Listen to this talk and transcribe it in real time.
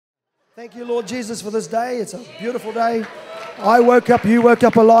Thank you, Lord Jesus, for this day. It's a beautiful day. I woke up, you woke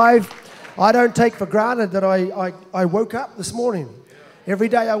up alive. I don't take for granted that I woke up this morning. Every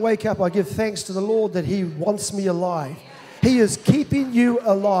day I wake up, I give thanks to the Lord that He wants me alive. He is keeping you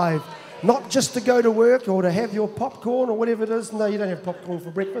alive, not just to go to work or to have your popcorn or whatever it is. No, you don't have popcorn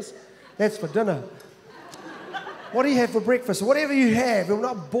for breakfast. That's for dinner. What do you have for breakfast? Whatever you have, you're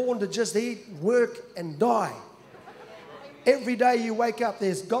not born to just eat, work, and die. Every day you wake up,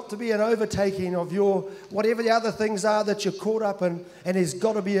 there's got to be an overtaking of your, whatever the other things are that you're caught up in, and there's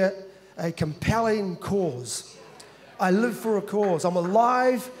got to be a compelling cause. I live for a cause. I'm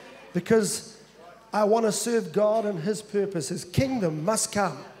alive because I want to serve God and His purpose. His kingdom must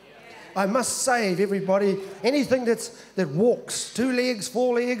come. I must save everybody, anything that walks, 2 legs,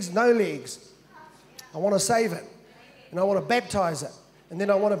 4 legs, no legs. I want to save it, and I want to baptize it, and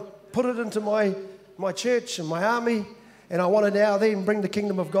then I want to put it into my church and my army. And I want to now then bring the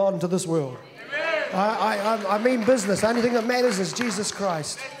kingdom of God into this world. I mean business. The only thing that matters is Jesus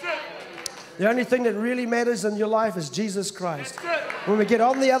Christ. The only thing that really matters in your life is Jesus Christ. When we get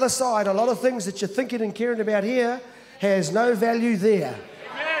on the other side, a lot of things that you're thinking and caring about here has no value there.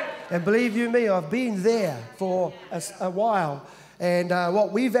 And believe you me, I've been there for a while. And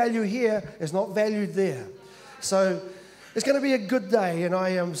what we value here is not valued there. So it's going to be a good day. And I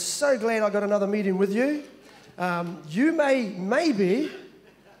am so glad I got another meeting with you. You maybe,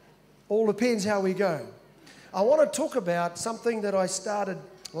 all depends how we go. I want to talk about something that I started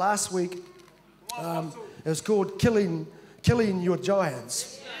last week. It was called Killing Your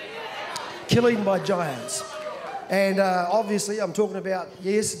Giants. Killing my giants. And obviously I'm talking about,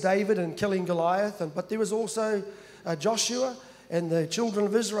 yes, David and killing Goliath, but there was also Joshua and the children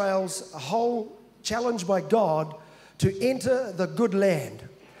of Israel's whole challenge by God to enter the good land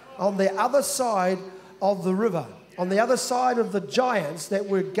on the other side of the river, on the other side of the giants that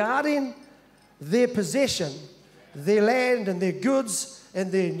were guarding their possession, their land and their goods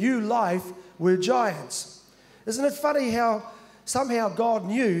and their new life were giants. Isn't it funny how somehow God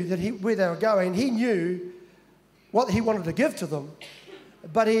knew that where they were going? He knew what He wanted to give to them,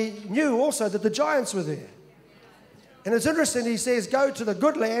 but He knew also that the giants were there. And it's interesting, He says, go to the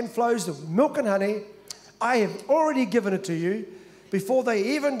good land, flows of milk and honey. I have already given it to you. Before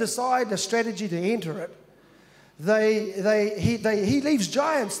they even decide the strategy to enter it, he leaves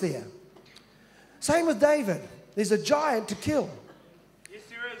giants there. Same with David. There's a giant to kill. Yes,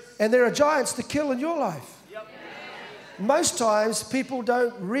 there is. And there are giants to kill in your life. Yep. Most times people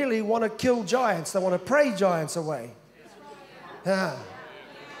don't really want to kill giants. They want to pray giants away.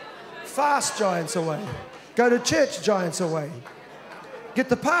 Fast giants away. Go to church giants away. Get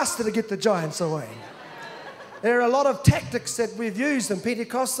the pastor to get the giants away. There are a lot of tactics that we've used in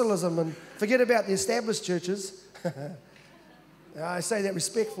Pentecostalism, and forget about the established churches. I say that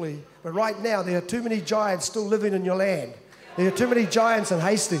respectfully, but right now there are too many giants still living in your land. There are too many giants in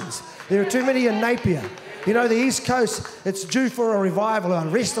Hastings. There are too many in Napier. You know, the East Coast, it's due for a revival, a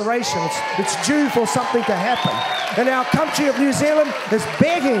restoration. It's due for something to happen. And our country of New Zealand is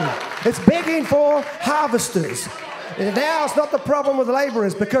begging. It's begging for harvesters. And now it's not the problem with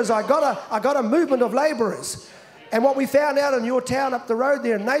labourers, because I got a movement of labourers. And what we found out in your town up the road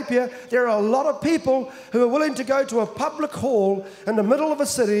there in Napier, there are a lot of people who are willing to go to a public hall in the middle of a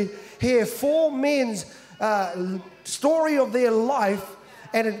city, hear 4 men's story of their life,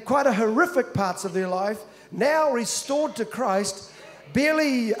 and in quite a horrific parts of their life, now restored to Christ,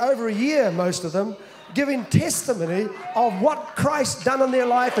 barely over a year, most of them, giving testimony of what Christ done in their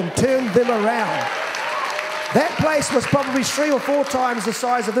life and turned them around. That place was probably 3 or 4 times the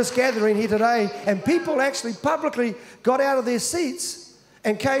size of this gathering here today, and people actually publicly got out of their seats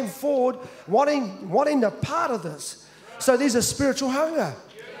and came forward wanting a part of this. So there's a spiritual hunger.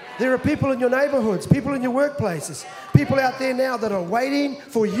 There are people in your neighborhoods, people in your workplaces, people out there now that are waiting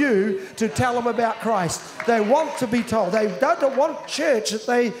for you to tell them about Christ. They want to be told. They don't want church that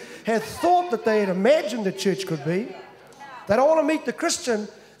they had thought that they had imagined the church could be. They don't want to meet the Christian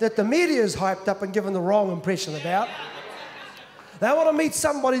that the media is hyped up and given the wrong impression about. They want to meet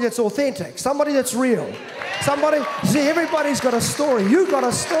somebody that's authentic, somebody that's real. See, everybody's got a story. You've got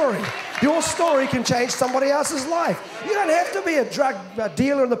a story. Your story can change somebody else's life. You don't have to be a drug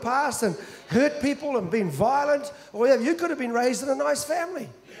dealer in the past and hurt people and been violent or whatever. You could have been raised in a nice family.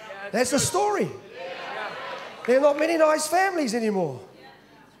 That's the story. There are not many nice families anymore.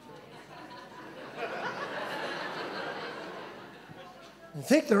 I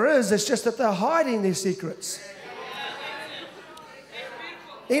think there is. It's just that they're hiding their secrets.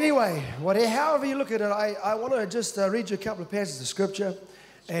 Anyway, however you look at it, I want to just read you a couple of passages of Scripture.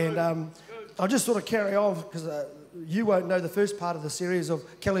 And I'll just sort of carry on because you won't know the first part of the series of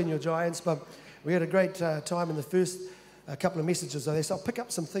Killing Your Giants, but we had a great time in the first couple of messages there. So I'll pick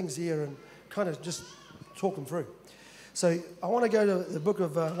up some things here and kind of just talk them through. So I want to go to the book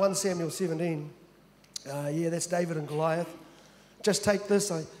of 1 Samuel 17. That's David and Goliath. Just take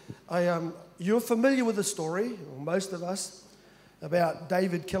this. You're familiar with the story, or most of us, about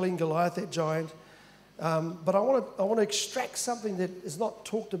David killing Goliath, that giant. But I want to extract something that is not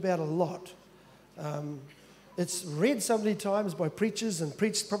talked about a lot. It's read so many times by preachers and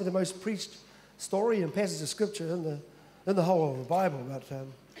preached, probably the most preached story and passage of scripture in the whole of the Bible. But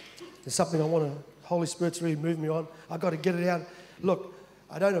it's something I want to, Holy Spirit's really moved me on. I've got to get it out. Look,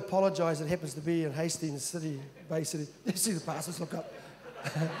 I don't apologize. It happens to be in Hastings City, Bay City. You see the pastors look up.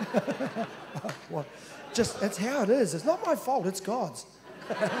 Well, just, that's how it is. It's not my fault. It's God's.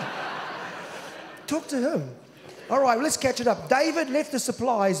 Talk to him. All right, let's catch it up. David left the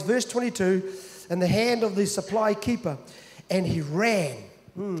supplies, verse 22, in the hand of the supply keeper, and he ran.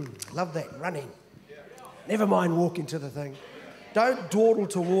 Love that, running. Never mind walking to the thing. Don't dawdle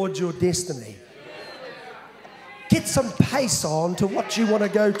towards your destiny. Get some pace on to what you want to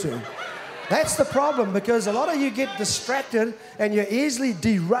go to. That's the problem, because a lot of you get distracted and you're easily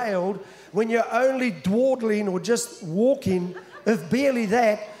derailed when you're only dawdling or just walking, if barely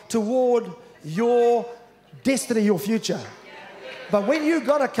that, toward your destiny, your future. But when you've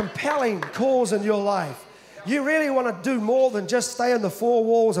got a compelling cause in your life, you really want to do more than just stay in the four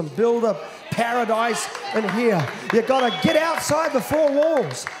walls and build a paradise in here. You've got to get outside the four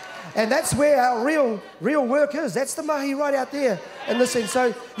walls. And that's where our real work is. That's the mahi right out there in this sense.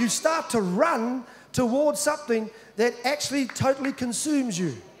 So you start to run towards something that actually totally consumes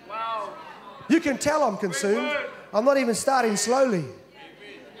you. Wow. You can tell I'm consumed. I'm not even starting slowly.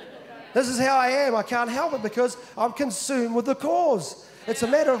 This is how I am. I can't help it because I'm consumed with the cause. It's a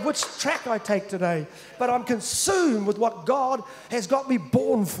matter of which track I take today. But I'm consumed with what God has got me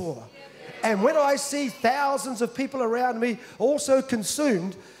born for. And when I see thousands of people around me also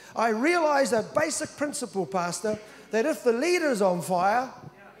consumed, I realize a basic principle, Pastor, that if the leader's on fire,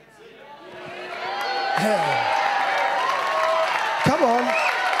 come on,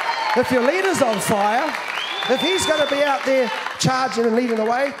 if your leader's on fire, if he's going to be out there charging and leading the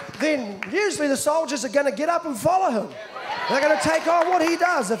way, then usually the soldiers are going to get up and follow him. They're going to take on what he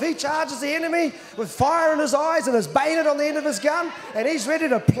does. If he charges the enemy with fire in his eyes and his bayonet on the end of his gun, and he's ready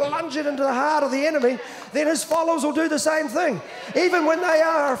to plunge it into the heart of the enemy, then his followers will do the same thing. Even when they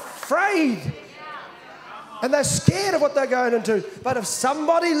are afraid and they're scared of what they're going into. But if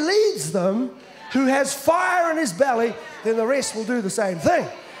somebody leads them who has fire in his belly, then the rest will do the same thing.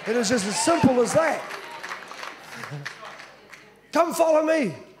 It is just as simple as that. Come follow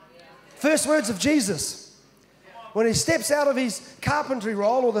me. First words of Jesus. When he steps out of his carpentry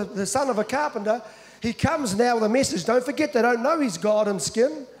role, or the son of a carpenter, he comes now with a message. Don't forget, they don't know he's God in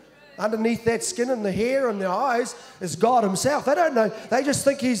skin. Underneath that skin and the hair and the eyes is God himself. They don't know. They just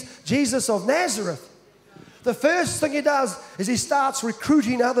think he's Jesus of Nazareth. The first thing he does is he starts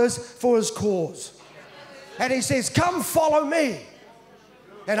recruiting others for his cause. And he says, come follow me,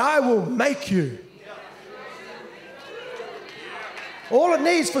 and I will make you. All it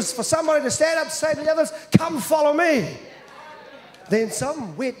needs is for somebody to stand up and say to the others, come follow me. Then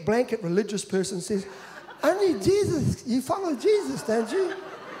some wet blanket religious person says, only Jesus, you follow Jesus, don't you?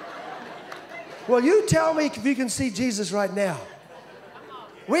 Well, you tell me if you can see Jesus right now.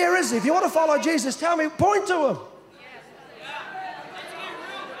 Where is he? If you want to follow Jesus, tell me, point to him.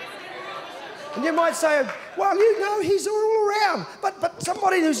 And you might say, well, you know, he's all around. But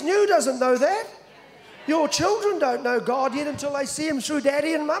somebody who's new doesn't know that. Your children don't know God yet until they see him through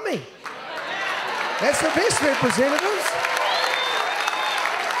daddy and mummy. That's the best representatives.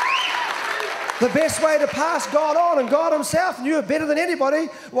 The best way to pass God on, and God himself knew it better than anybody,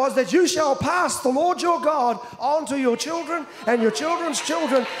 was that you shall pass the Lord your God on to your children and your children's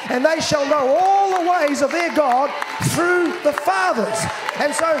children, and they shall know all the ways of their God through the fathers.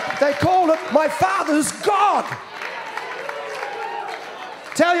 And so they called it my father's God.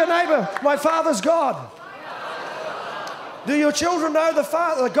 Tell your neighbor, my father's God. Do your children know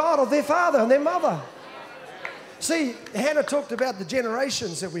the God of their father and their mother? See, Hannah talked about the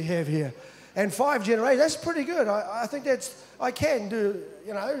generations that we have here. And 5 generations, that's pretty good. I think I can do,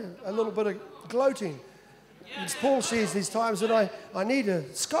 a little bit of gloating. As Paul says these times that I need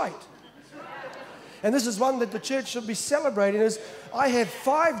a skite. And this is one that the church should be celebrating, is I have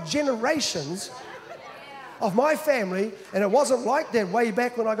 5 generations of my family, and it wasn't like that way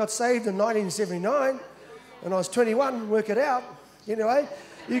back when I got saved in 1979, when I was 21. Work it out, anyway.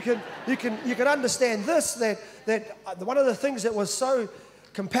 You can understand this, that one of the things that was so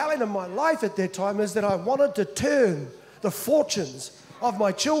compelling in my life at that time is that I wanted to turn the fortunes of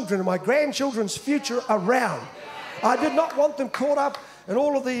my children and my grandchildren's future around. I did not want them caught up in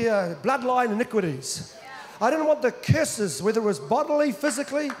all of the bloodline iniquities. I didn't want the curses, whether it was bodily,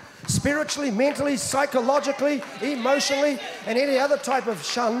 physically, spiritually, mentally, psychologically, emotionally, and any other type of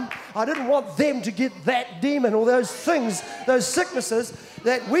shun. I didn't want them to get that demon or those things, those sicknesses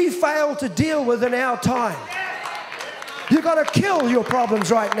that we failed to deal with in our time. You've got to kill your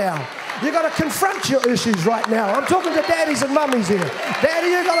problems right now. You've got to confront your issues right now. I'm talking to daddies and mummies here. Daddy,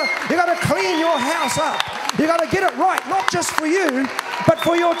 you got to clean your house up. You got to get it right, not just for you, but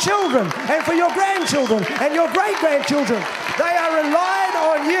for your children and for your grandchildren and your great-grandchildren. They are relying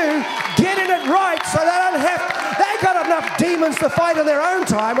on you getting it right so they've got enough demons to fight in their own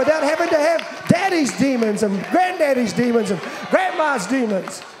time without having to have daddy's demons and granddaddy's demons and grandma's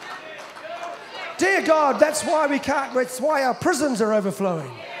demons. Dear God, that's why our prisons are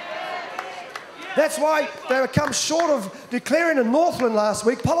overflowing. That's why they come short of declaring in Northland last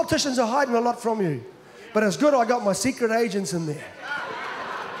week, politicians are hiding a lot from you. But it's good I got my secret agents in there.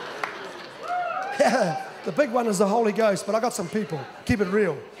 The big one is the Holy Ghost, but I got some people. Keep it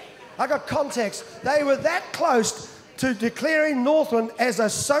real. I got contacts. They were that close to declaring Northland as a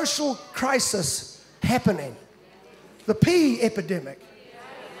social crisis happening. The pea epidemic.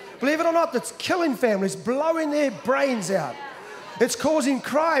 Believe it or not, that's killing families, blowing their brains out. It's causing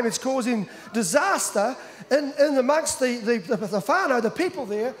crime. It's causing disaster in amongst the whānau, the people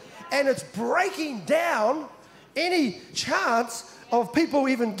there, and it's breaking down any chance of people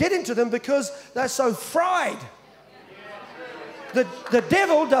even getting to them because they're so fried. The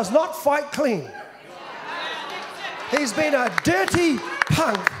devil does not fight clean. He's been a dirty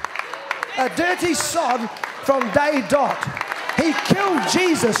punk, a dirty sod from day dot. He killed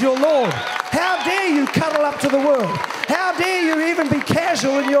Jesus, your Lord. How dare you cuddle up to the world? How dare you even be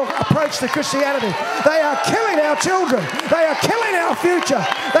casual in your approach to Christianity? They are killing our children. They are killing our future.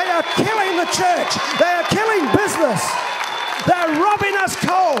 They are killing the church. They are killing business. They are robbing us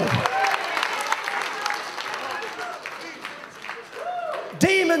cold.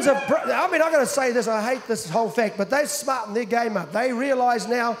 Demons of... I'm going to say this. I hate this whole fact, but they've smartened their game up. They realize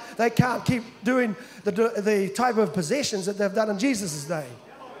now they can't keep doing the type of possessions that they've done in Jesus' day.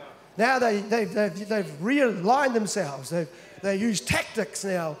 Now they've realigned themselves. They use tactics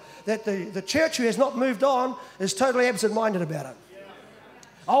now that the church who has not moved on is totally absent-minded about it.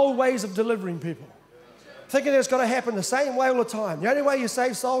 Old ways of delivering people. Thinking it's got to happen the same way all the time. The only way you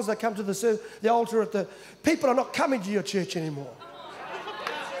save souls, they come to the altar at the... People are not coming to your church anymore.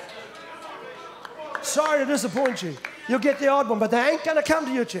 Sorry to disappoint you. You'll get the odd one, but they ain't going to come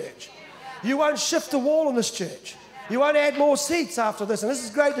to your church. You won't shift the wall in this church. You won't add more seats after this. And this is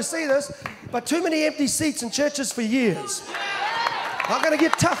great to see this, but too many empty seats in churches for years. I'm going to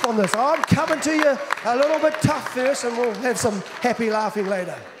get tough on this. I'm coming to you a little bit tough first, and we'll have some happy laughing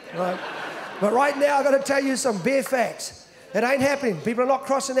later. Right? But right now, I've got to tell you some bare facts. It ain't happening. People are not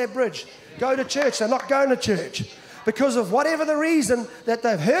crossing that bridge. Go to church. They're not going to church. Because of whatever the reason that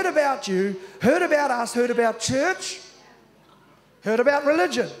they've heard about you, heard about us, heard about church, heard about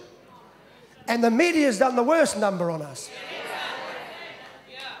religion. And the media's done the worst number on us.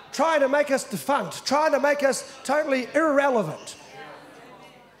 Trying to make us defunct, trying to make us totally irrelevant.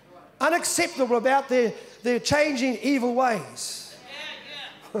 Unacceptable about their changing evil ways.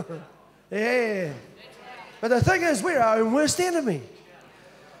 Yeah. But the thing is, we're our own worst enemy.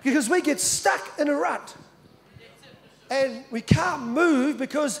 Because we get stuck in a rut. And we can't move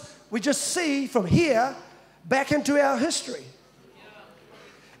because we just see from here back into our history.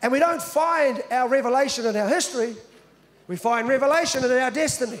 And we don't find our revelation in our history. We find revelation in our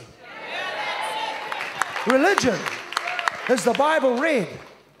destiny. Religion is the Bible read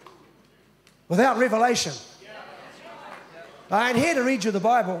without revelation. I ain't here to read you the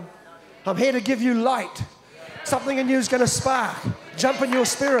Bible. I'm here to give you light. Something in you is going to spark, jump in your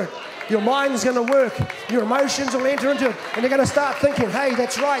spirit. Your mind's going to work. Your emotions will enter into it. And you're going to start thinking, hey,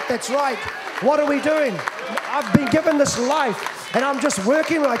 that's right, that's right. What are we doing? I've been given this life, and I'm just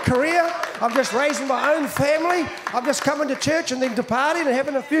working my career. I'm just raising my own family. I'm just coming to church and then departing and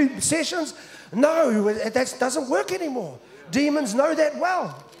having a few sessions. No, that doesn't work anymore. Demons know that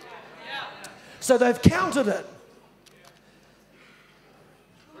well. So they've countered it.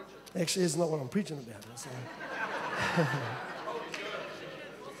 Actually, it's not what I'm preaching about.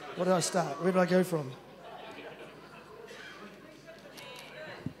 What did I start? Where did I go from?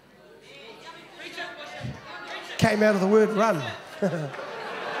 Came out of the word run.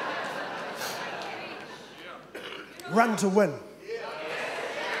 Run to win.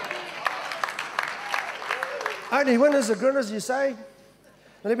 Only winners are grinners, you say?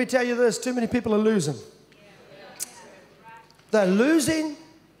 Let me tell you this, too many people are losing. They're losing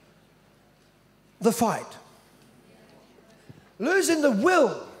the fight. Losing the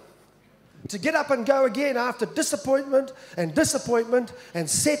will to get up and go again after disappointment and disappointment and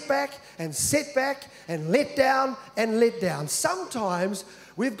setback and setback and let down and let down. Sometimes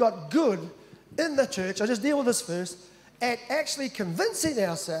we've got good in the church, I'll just deal with this first, at actually convincing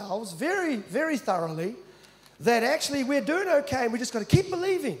ourselves very, very thoroughly that actually we're doing okay and we just got to keep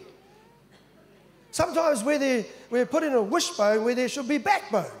believing. Sometimes we're put in a wishbone where there should be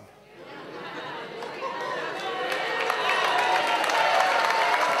backbone.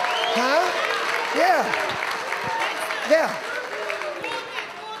 Huh? Yeah.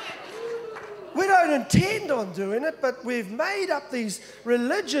 We don't intend on doing it, but we've made up these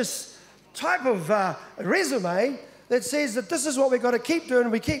religious type of resume that says that this is what we've got to keep doing,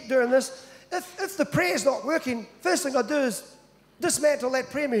 and we keep doing this. If the prayer's not working, first thing I do is dismantle that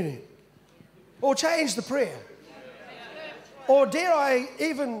prayer meeting or change the prayer. Or dare I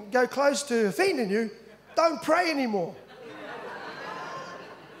even go close to offending you, don't pray anymore.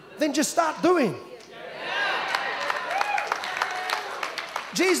 Then just start doing.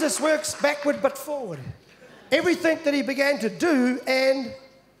 Jesus works backward but forward. Everything that he began to do and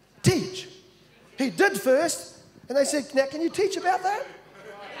teach. He did first, and they said, now can you teach about that?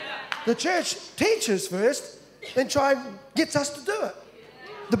 The church teaches first, then try and gets us to do it.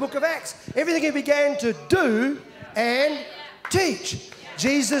 The book of Acts. Everything he began to do and teach.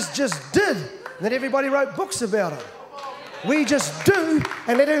 Jesus just did, and then everybody wrote books about it. We just do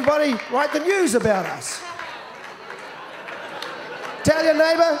and let everybody write the news about us. Tell your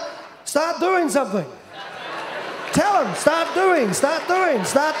neighbor, start doing something. Tell them, start doing, start doing,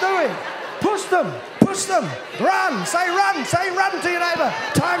 start doing. Push them, push them. Run, say run to your neighbor.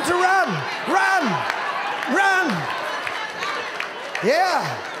 Time to run, run, run. Yeah,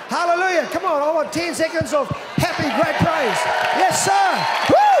 hallelujah. Come on, I want 10 seconds of happy, great praise. Yes,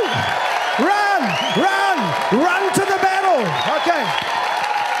 sir. Woo! Run to the battle. Okay.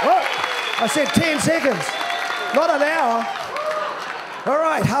 Oh, I said 10 seconds, not an hour. All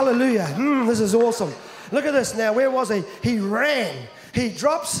right, hallelujah. This is awesome. Look at this now. Where was he? He ran. He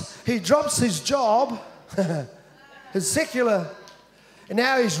drops his job, his secular, and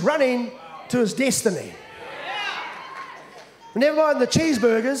now he's running to his destiny. Never mind the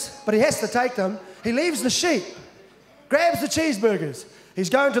cheeseburgers, but he has to take them. He leaves the sheep, grabs the cheeseburgers. He's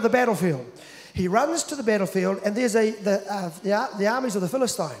going to the battlefield. He runs to the battlefield, and there's the armies of the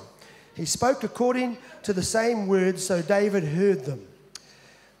Philistine. He spoke according to the same words, so David heard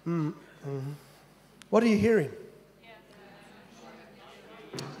them. What are you hearing?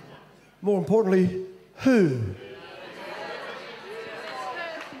 More importantly, who?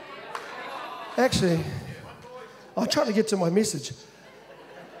 Actually, I'm trying to get to my message.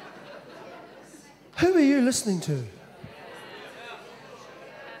 Who are you listening to?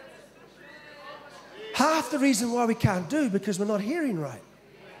 Half the reason why we can't do because we're not hearing right.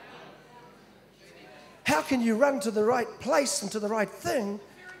 How can you run to the right place and to the right thing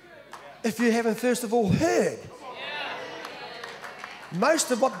if you haven't first of all heard?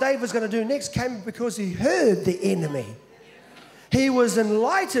 Most of what David was going to do next came because he heard the enemy. He was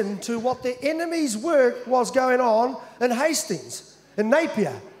enlightened to what the enemy's work was going on in Hastings, in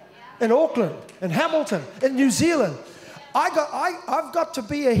Napier, in Auckland, in Hamilton, in New Zealand. I've got to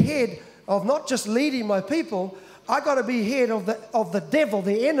be ahead of not just leading my people, I've got to be ahead of the devil,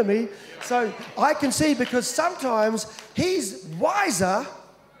 the enemy, so I can see, because sometimes he's wiser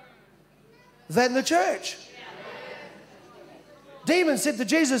than the church. Demons said to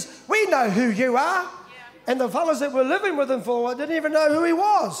Jesus, we know who you are. And the fellows that were living with him for a while didn't even know who he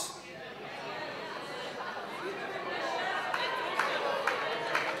was.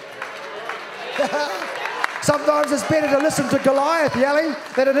 Sometimes it's better to listen to Goliath yelling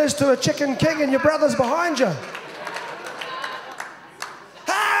than it is to a chicken king and your brother's behind you.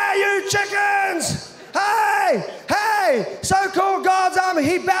 Hey, you chickens! Hey, so-called God's army.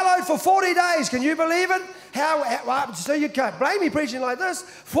 He bellowed for 40 days. Can you believe it? So you can't blame me preaching like this.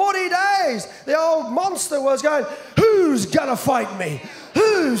 40 days. The old monster was going, who's going to fight me?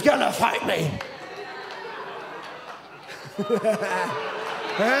 Who's going to fight me?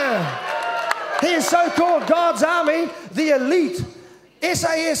 Here's so-called God's army, the elite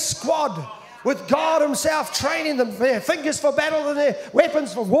SAS squad, with God himself training them, their fingers for battle and their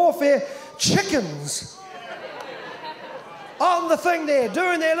weapons for warfare. Chickens on the thing there,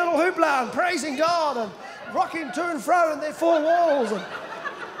 doing their little hoopla and praising God and rocking to and fro in their four walls. And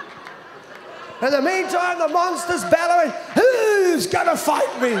in the meantime, the monster's bellowing, who's going to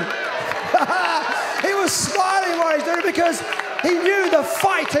fight me? He was smiling while he's doing it because He knew the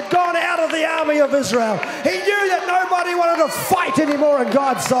fight had gone out of the army of Israel. He knew that nobody wanted to fight anymore on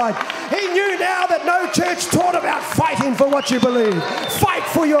God's side. He knew now that no church taught about fighting for what you believe. Fight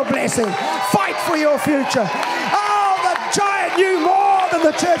for your blessing. Fight for your future. Oh, the giant knew more than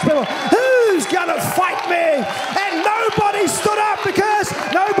the church people. Who's going to fight me? And nobody stood up because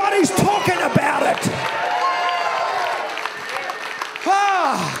nobody's talking about it.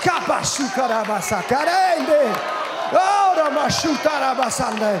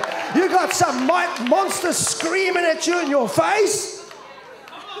 You got some monster screaming at you in your face.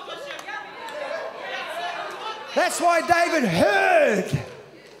 That's why David heard.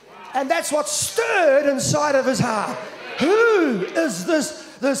 And that's what stirred inside of his heart. Who is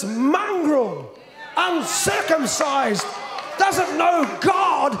this mongrel, uncircumcised, doesn't know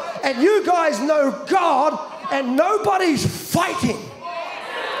God, and you guys know God, and nobody's fighting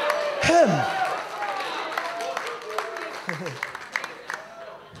him?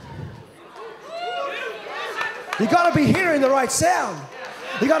 You got to be hearing the right sound.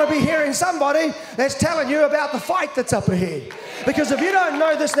 You got to be hearing somebody that's telling you about the fight that's up ahead. Because if you don't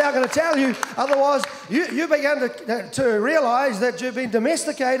know this, now I'm going to tell you. Otherwise, you begin to realize that you've been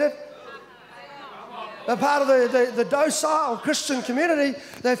domesticated. A part of the docile Christian community.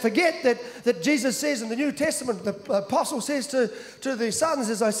 They forget that Jesus says in the New Testament, the apostle says to the sons,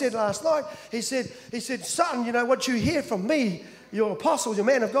 as I said last night, he said, son, you know, what you hear from me, your apostle, your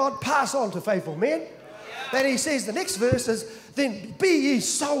man of God, pass on to faithful men. Then he says, the next verse is, then be ye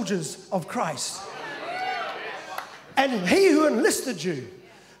soldiers of Christ. And he who enlisted you,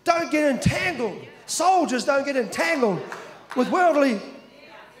 don't get entangled. Soldiers don't get entangled with worldly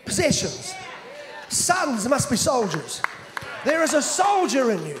possessions. Sons must be soldiers. There is a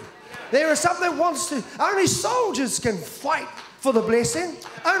soldier in you. There is something that wants to. Only soldiers can fight for the blessing.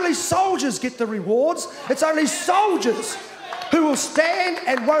 Only soldiers get the rewards. It's only soldiers who will stand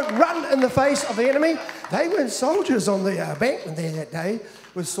and won't run in the face of the enemy. They weren't soldiers on the embankment there that day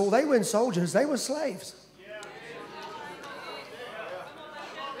with Saul. They weren't soldiers. They were slaves.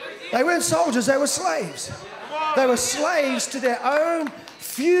 They weren't soldiers. They were slaves. They were slaves to their own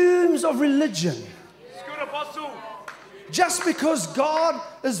fumes of religion. Just because God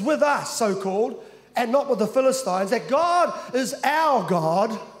is with us, so-called, and not with the Philistines, that God is our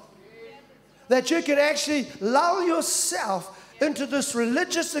God, that you can actually lull yourself into this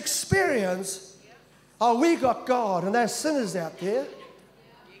religious experience. Oh, we got God, and there's sinners out there.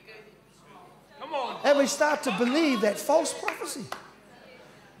 Come on. And we start to believe that false prophecy.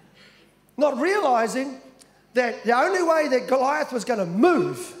 Not realizing that the only way that Goliath was going to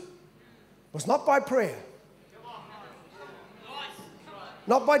move was not by prayer.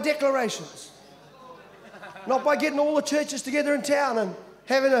 Not by declarations. Not by getting all the churches together in town and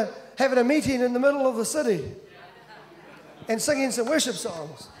having a meeting in the middle of the city and singing some worship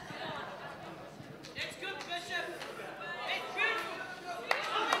songs.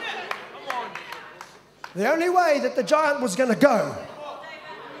 The only way that the giant was going to go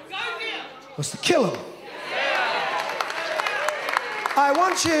was to kill him. I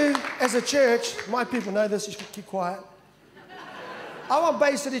want you, as a church, my people know this, you should keep quiet. I want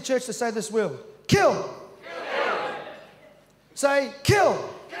Bay City Church to say this will. Kill. Say, kill.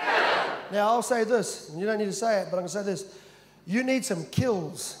 Now, I'll say this, and you don't need to say it, but I'm going to say this. You need some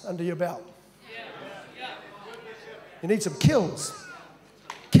kills under your belt. You need some kills.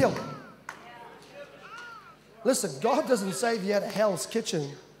 Kill. Listen, God doesn't save you out of Hell's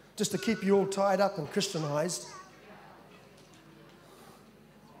Kitchen just to keep you all tied up and Christianized.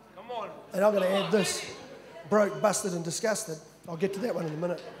 Come on. And I'm going to add this. Broke, busted, and disgusted. I'll get to that one in a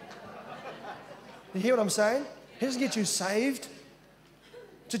minute. You hear what I'm saying? He doesn't get you saved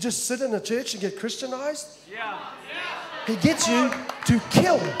to just sit in a church and get Christianized. Yeah. He gets you to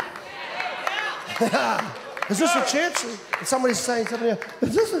kill. Is this a church? And somebody's saying something else.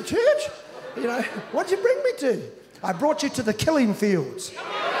 Is this a church? You know, what did you bring me to? I brought you to the killing fields.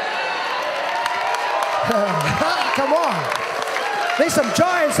 Come on. There's some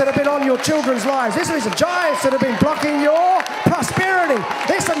giants that have been on your children's lives. There's some giants that have been blocking your prosperity.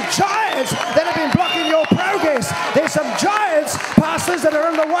 There's some giants that have been blocking your progress. There's some giants, pastors, that are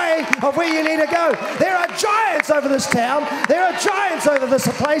in the way of where you need to go. There are giants over this town. There are giants over this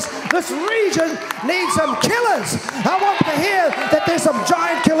place. This region needs some killers. I want to hear that there's some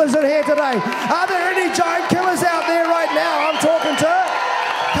giant killers in here today. Are there any giant killers out there right now I'm talking to?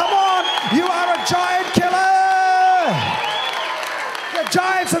 Come on, you are a giant killer. The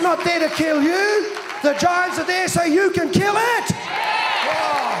giants are not there to kill you. The giants are there so you can kill it.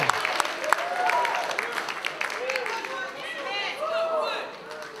 Wow.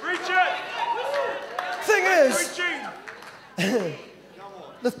 Thing is,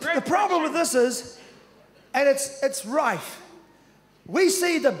 the problem with this is, and it's rife, we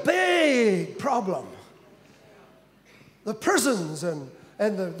see the big problem. The prisons and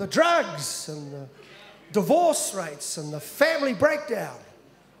the drugs and the divorce rates and the family breakdown.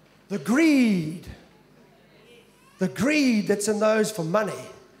 The greed that's in those for money.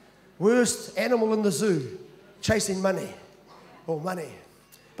 Worst animal in the zoo, chasing money.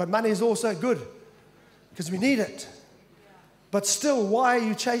 But money is also good because we need it. But still, why are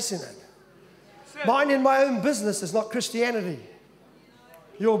you chasing it? Minding my own business is not Christianity.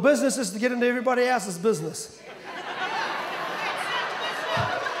 Your business is to get into everybody else's business.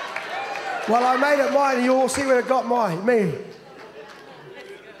 Well, I made it mine, and you all see where it got me.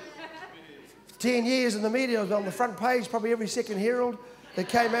 10 years in the media, I was on the front page, probably every second Herald that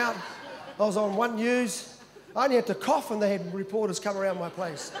came out. I was on One News. I only had to cough and they had reporters come around my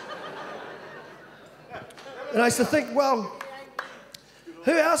place. And I used to think, well,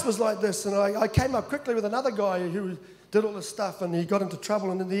 who else was like this? And I came up quickly with another guy who did all this stuff, and he got into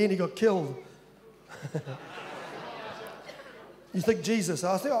trouble, and in the end he got killed. You think Jesus,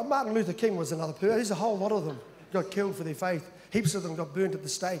 I think Martin Luther King was another person. There's a whole lot of them got killed for their faith. Heaps of them got burned at the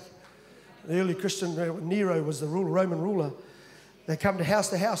stake. The early Christian, Nero was the Roman ruler. They come to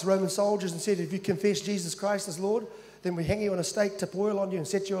house, Roman soldiers, and said, if you confess Jesus Christ as Lord, then we hang you on a stake, tip oil on you, and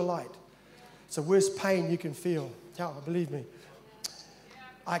set you alight. It's the worst pain you can feel. Oh, believe me.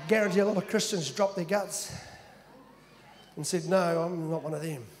 I guarantee a lot of Christians dropped their guts and said, no, I'm not one of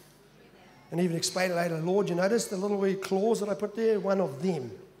them. And even explained it later, Lord, you notice the little wee clause that I put there? One of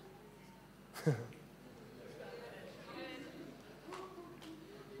them.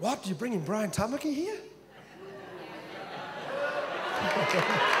 What? You bringing Brian Tamaki here?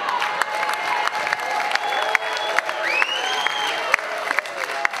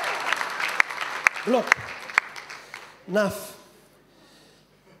 Look, enough.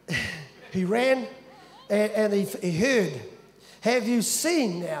 He ran and he heard. Have you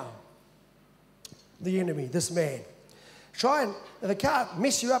seen now the enemy, this man? Try and, if they can't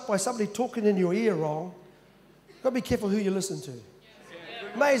mess you up by somebody talking in your ear wrong, you've got to be careful who you listen to.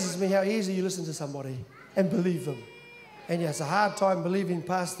 Amazes me how easy you listen to somebody and believe them. And yeah, it's a hard time believing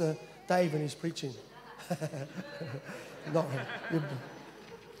Pastor Dave and his preaching. Not him.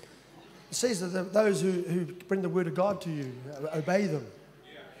 It says that those who bring the word of God to you, obey them.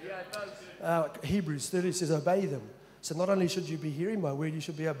 Hebrews 30 says, obey them. So not only should you be hearing my word, you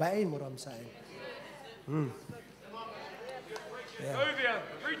should be obeying what I'm saying. Yeah.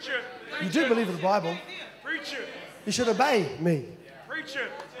 You do believe in the Bible. Preach it. You should obey me. Preach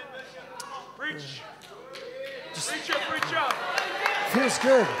it. Preach. Preach it, preach up. Feels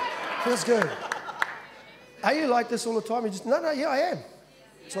good. Feels good. Are you like this all the time? You just, no, yeah, I am.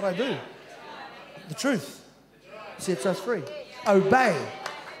 That's what I do. The truth sets us free. Obey.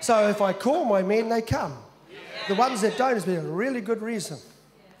 So if I call my men, they come. The ones that don't, has been a really good reason.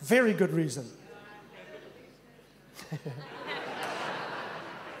 Very good reason.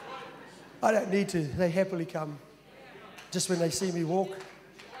 I don't need to. They happily come. Just when they see me walk,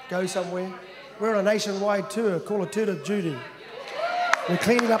 go somewhere. We're on a nationwide tour called a Tour of Duty. We're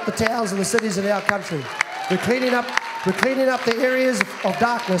cleaning up the towns and the cities in our country. We're cleaning up the areas of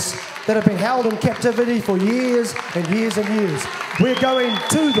darkness that have been held in captivity for years and years and years. We're going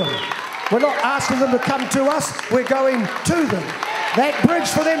to them. We're not asking them to come to us. We're going to them. That bridge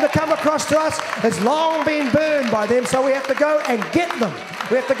for them to come across to us has long been burned by them, so we have to go and get them.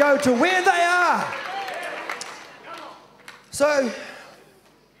 We have to go to where they are. So,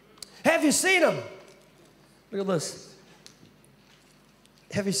 have you seen him? Look at this.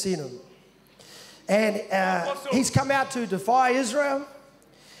 Have you seen him? And he's come out to defy Israel.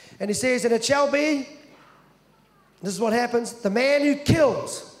 And he says, and it shall be, this is what happens, the man who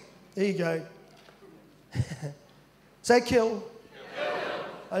kills. There you go. Say kill.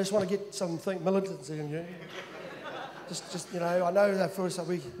 I just want to get something militancy in you. Just you know, I know that first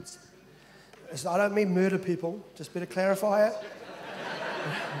I don't mean murder people. Just better clarify it.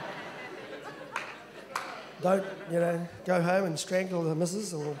 Don't, you know, go home and strangle the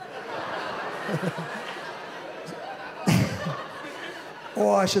missus or...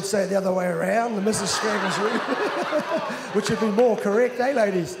 Or I should say it the other way around, the missus strangles you. Which would be more correct, eh,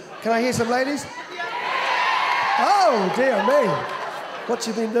 ladies? Can I hear some ladies? Oh, dear me. What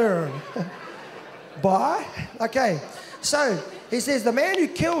you been doing? Bye? Okay. So, he says, the man who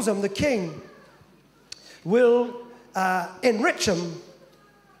kills him, the king, will enrich him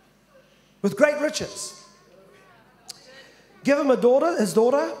with great riches. Give him his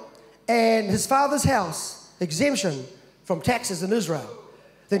daughter, and his father's house, exemption from taxes in Israel.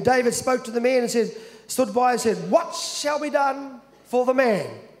 Then David spoke to the man and stood by and said, what shall be done for the man?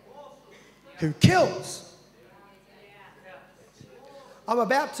 who kills. I'm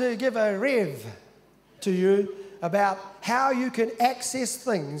about to give a rev to you about how you can access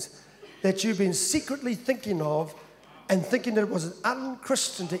things that you've been secretly thinking of and thinking that it was an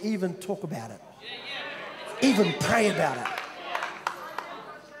un-Christian to even talk about it, even pray about it.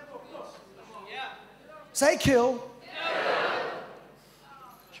 Say kill.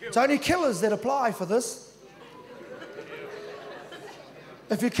 It's only killers that apply for this.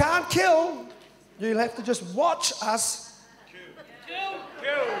 If you can't kill, you'll have to just watch us. Kill.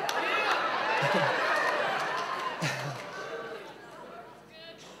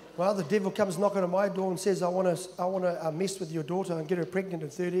 Well, the devil comes knocking on my door and says, I want to mess with your daughter and get her pregnant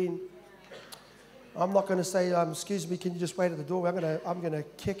at 13. I'm not going to say, excuse me, can you just wait at the door? I'm going to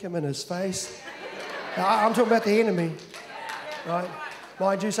kick him in his face. I'm talking about the enemy, right?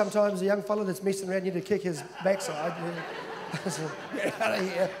 Mind you, sometimes the young fellow that's messing around, you need to kick his backside. So, get out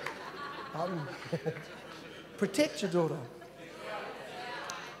of here. Protect your daughter.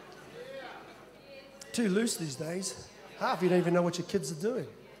 Too loose these days. Half of you don't even know what your kids are doing.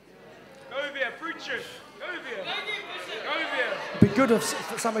 Go there, preacher. Go there. Go there. It'd be good if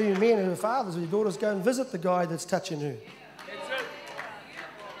some of you men and fathers or your daughters go and visit the guy that's touching you. That's it.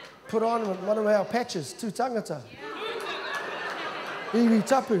 Put on one of our patches, tu tangata. Iwi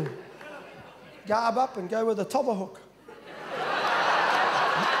tapu. Garb up and go with a tomahawk.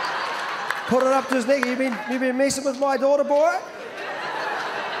 Put it up to his neck. You been messing with my daughter, boy?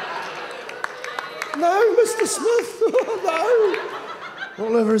 No, Mr. Smith. Oh, no.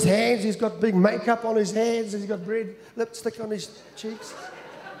 All over his hands. He's got big makeup on his hands. He's got red lipstick on his cheeks.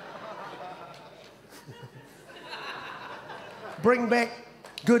 Bring back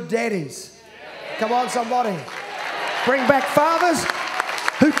good daddies. Come on, somebody. Bring back fathers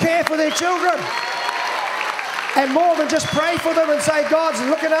who care for their children. And more than just pray for them and say, God's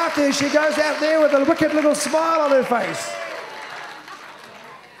looking after her. She goes out there with a wicked little smile on her face.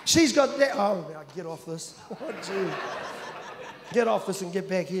 She's got that. Oh, get off this. Oh, gee. Get off this and get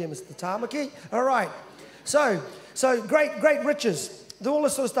back here, Mr. Tamaki. All right. So great riches. All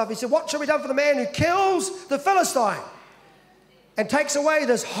this sort of stuff. He said, what shall be done for the man who kills the Philistine and takes away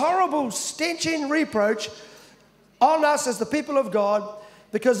this horrible, stenching reproach on us as the people of God,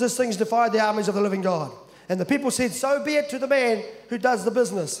 because this thing's defied the armies of the living God. And the people said, so be it to the man who does the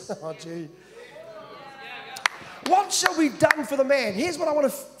business. Oh, gee. What shall we done for the man? Here's what I want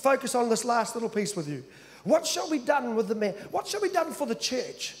to focus on this last little piece with you. What shall we done with the man? What shall we done for the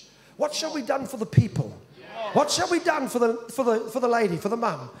church? What shall we done for the people? What shall we done for the lady, for the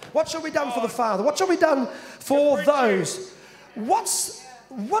mum? What shall we done for the father? What shall we done for those? What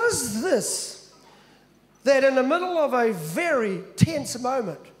is this that in the middle of a very tense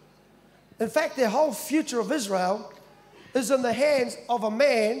moment, in fact, the whole future of Israel is in the hands of a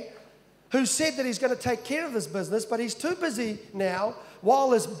man who said that he's going to take care of this business, but he's too busy now while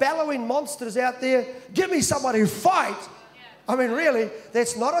there's bellowing monsters out there. Give me somebody who fight. I mean, really,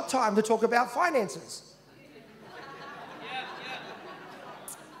 that's not a time to talk about finances.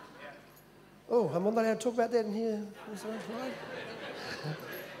 Oh, I'm not allowed to talk about that in here.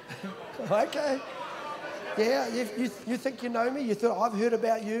 Right? Okay. Yeah, you think you know me? You thought I've heard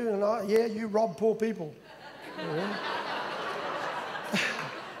about you, and you rob poor people. Yeah.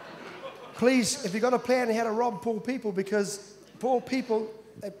 Please, if you've got a plan on how to rob poor people, because poor people,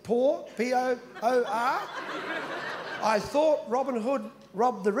 poor, P-O-O-R, I thought Robin Hood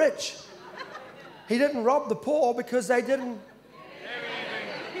robbed the rich. He didn't rob the poor because they didn't.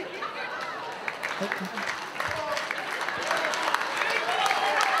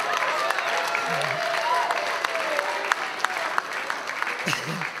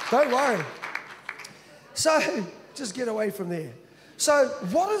 Don't worry. So, just get away from there. So,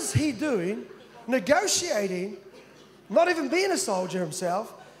 what is he doing? Negotiating, not even being a soldier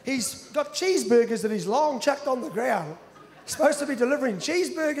himself. He's got cheeseburgers that he's long chucked on the ground. He's supposed to be delivering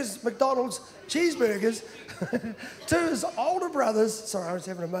cheeseburgers, McDonald's cheeseburgers, to his older brothers. Sorry, I was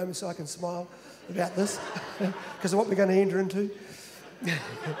having a moment so I can smile about this, because of what we're going to enter into.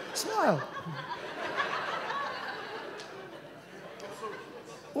 Smile.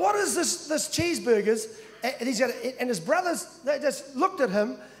 What is this cheeseburgers? And his brothers, they just looked at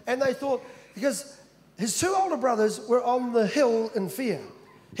him and they thought, because his two older brothers were on the hill in fear.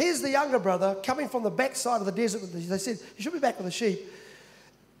 Here's the younger brother coming from the backside of the desert. They said, you should be back with the sheep.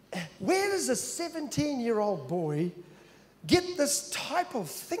 Where does a 17-year-old boy get this type of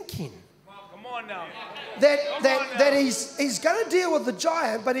thinking? Come on now. That he's going to deal with the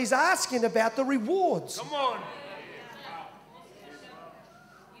giant, but he's asking about the rewards. Come on.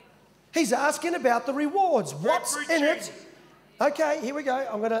 He's asking about the rewards. What's in it? Okay, here we go.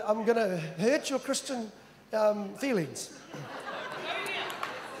 I'm gonna hurt your Christian feelings.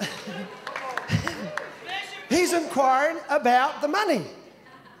 He's inquiring about the money.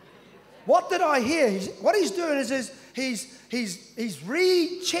 What did I hear? What he's doing is he's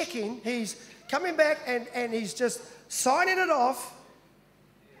rechecking. He's coming back and he's just signing it off,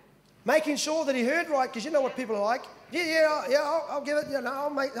 making sure that he heard right. Because you know what people are like. I'll give it.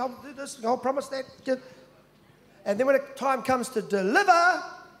 I'll do this. I'll promise that. And then when the time comes to deliver,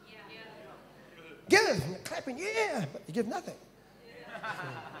 give. And you're clapping, but you give nothing.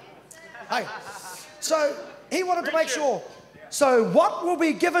 Hey, so he wanted to make sure. So what will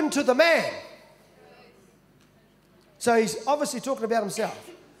be given to the man? So he's obviously talking about himself.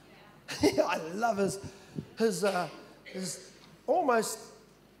 I love his almost.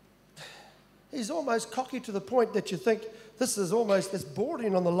 He's almost cocky to the point that you think this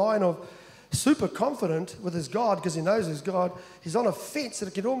bordering on the line of super confident with his God, because he knows his God. He's on a fence that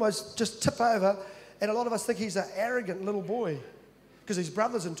it could almost just tip over, and a lot of us think he's an arrogant little boy because his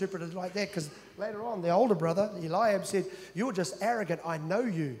brothers interpreted it like that, because later on the older brother, Eliab, said, "You're just arrogant, I know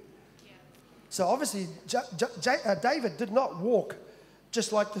you." Yeah. So obviously David did not walk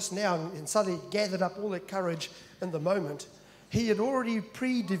just like this now and suddenly gathered up all that courage in the moment. He had already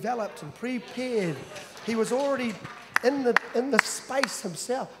pre-developed and prepared. He was already in the space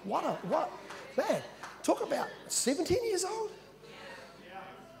himself. Man, talk about 17 years old.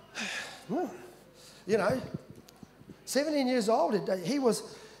 You know, 17 years old, he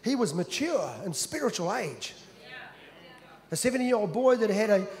was mature in spiritual age. A 70-year-old boy that had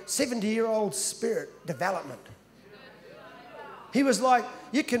a 70-year-old spirit development. He was like,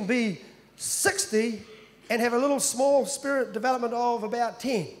 you can be 60 and have a little small spirit development of about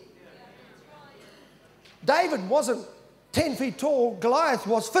 10. David wasn't 10 feet tall. Goliath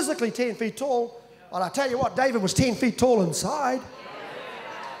was physically 10 feet tall. But I tell you what, David was 10 feet tall inside.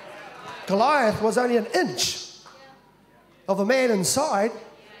 Goliath was only an inch of a man inside.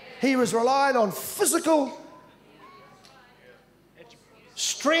 He was relying on physical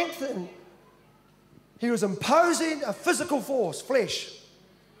strength, and he was imposing a physical force, flesh.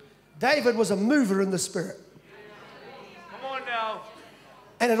 David was a mover in the spirit. Come on now.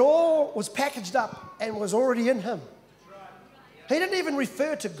 And it all was packaged up and was already in him. He didn't even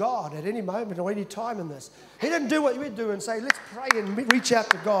refer to God at any moment or any time in this. He didn't do what we do and say, let's pray and reach out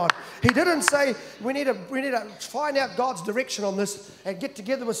to God. He didn't say, we need to find out God's direction on this and get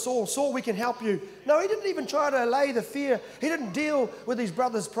together with Saul. Saul, we can help you. No, he didn't even try to allay the fear. He didn't deal with his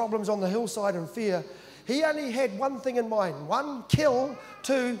brother's problems on the hillside in fear. He only had one thing in mind: one kill,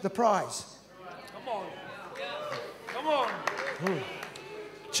 two, the prize. Come on. Come on.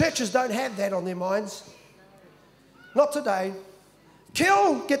 Churches don't have that on their minds. Not today.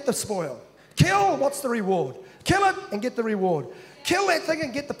 Kill, get the spoil. Kill, what's the reward? Kill it and get the reward. Kill that thing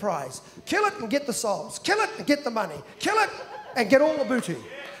and get the prize. Kill it and get the souls. Kill it and get the money. Kill it and get all the booty.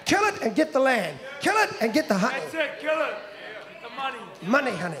 Kill it and get the land. Kill it and get the honey. That's it, kill it. Get the money.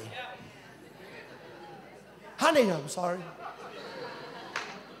 Money, honey. Honey, I'm sorry.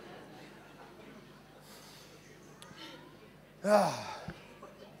 How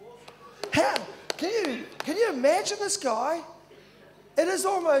can you imagine this guy? It is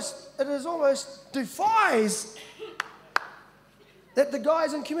almost defies that the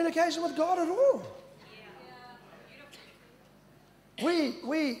guy's in communication with God at all.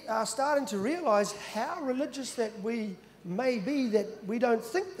 We are starting to realize how religious that we may be, that we don't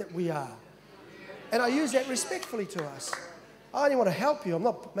think that we are. And I use that respectfully to us. I only want to help you. I'm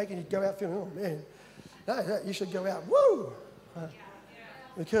not making you go out feeling, oh man. No, you should go out, woo!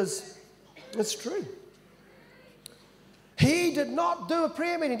 Because it's true. He did not do a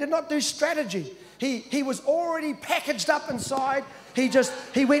prayer meeting, did not do strategy. He was already packaged up inside.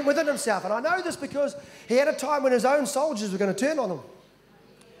 He went within himself. And I know this because he had a time when his own soldiers were going to turn on him.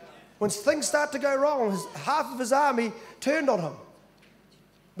 When things start to go wrong, half of his army turned on him.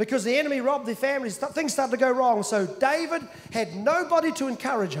 Because the enemy robbed their families, things started to go wrong. So David had nobody to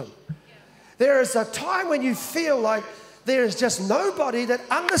encourage him. There is a time when you feel like there is just nobody that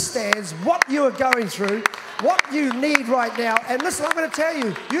understands what you are going through, what you need right now. And listen, I'm going to tell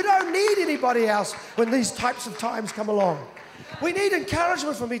you, you don't need anybody else when these types of times come along. We need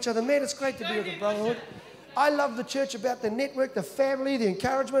encouragement from each other. Man, it's great to be with the brotherhood. I love the church about the network, the family, the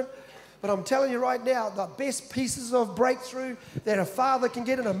encouragement. But I'm telling you right now, the best pieces of breakthrough that a father can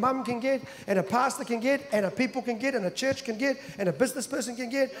get and a mum can get and a pastor can get and a people can get and a church can get and a business person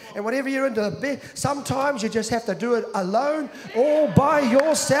can get and whatever you're into, sometimes you just have to do it alone, all by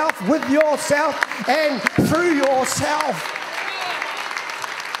yourself, with yourself and through yourself.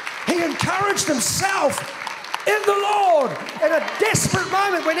 He encouraged himself in the Lord. In a desperate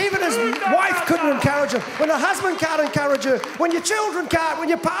moment when even his wife couldn't encourage him, when the husband can't encourage her, when your children can't, when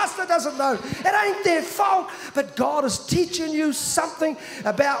your pastor doesn't know. It ain't their fault, but God is teaching you something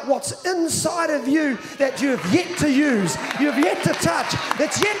about what's inside of you that you have yet to use, you've yet to touch,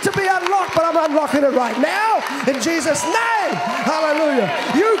 that's yet to be unlocked, but I'm unlocking it right now in Jesus' name. Hallelujah.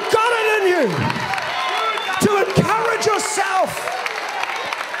 You got it in you to encourage yourself.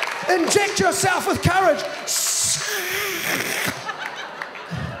 Inject yourself with courage.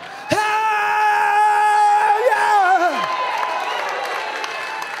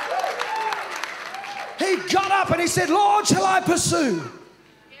 He got up and he said, Lord, shall I pursue?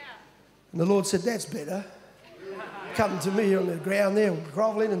 And the Lord said, that's better. Come to me on the ground there,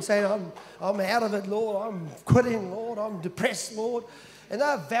 groveling and saying, I'm out of it, Lord. I'm quitting, Lord. I'm depressed, Lord. And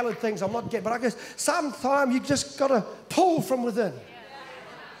they're valid things I'm not getting. But I guess sometimes you just got to pull from within.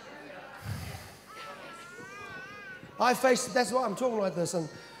 That's why I'm talking like this. And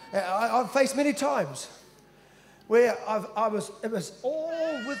I've faced many times where it was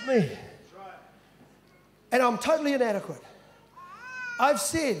all with me. And I'm totally inadequate. I've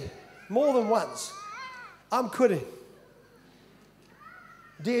said more than once, I'm quitting.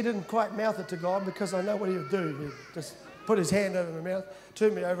 Dear didn't quite mouth it to God because I know what he would do. He'd just put his hand over my mouth,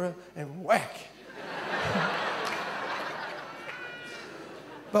 turn me over, and whack.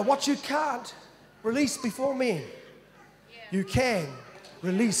 But what you can't release before men, you can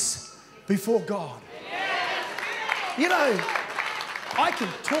release before God. You know, I can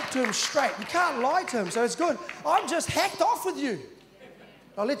talk to him straight. You can't lie to him, so it's good. I'm just hacked off with you.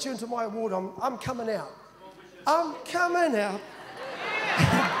 I'll let you into my award. I'm coming out. I'm coming out.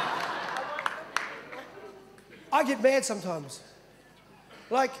 I get mad sometimes.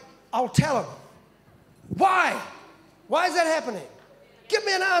 Like, I'll tell him, why? Why is that happening? Give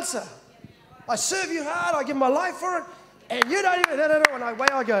me an answer. I serve you hard. I give my life for it. And you don't even, and away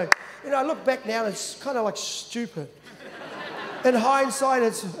I go. You know, I look back now and it's kind of like stupid. In hindsight,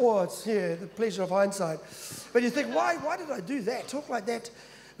 it's the pleasure of hindsight. But you think, why did I do that? Talk like that.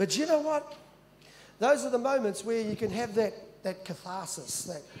 But you know what? Those are the moments where you can have that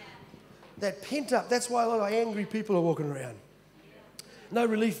catharsis, that pent up. That's why a lot of angry people are walking around. No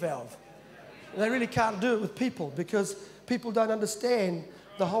relief valve. And they really can't do it with people because people don't understand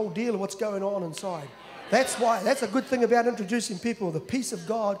the whole deal of what's going on inside. That's a good thing about introducing people. The peace of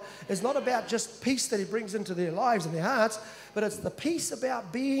God is not about just peace that he brings into their lives and their hearts, but it's the peace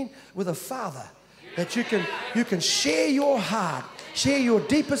about being with a Father that you can share your heart, share your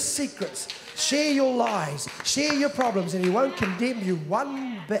deepest secrets, share your lies, share your problems, and he won't condemn you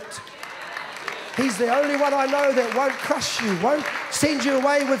one bit. He's the only one I know that won't crush you, won't send you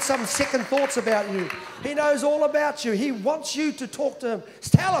away with some second thoughts about you. He knows all about you. He wants you to talk to him.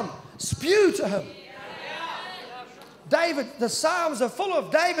 Tell him, spew to him. David, the Psalms are full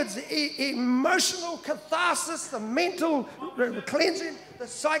of David's emotional catharsis, the mental cleansing, the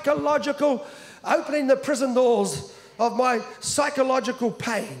psychological, opening the prison doors of my psychological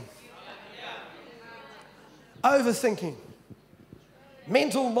pain. Overthinking.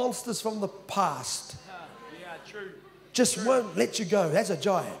 Mental monsters from the past. Just won't let you go. That's a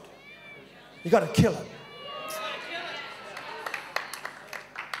giant. You got to kill it.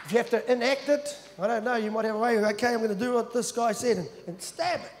 If you have to enact it, I don't know, you might have a way, okay, I'm going to do what this guy said and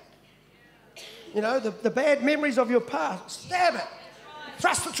stab it. You know, the bad memories of your past, stab it.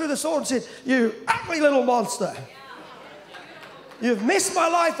 Thrust it through the sword and said, you ugly little monster. You've messed my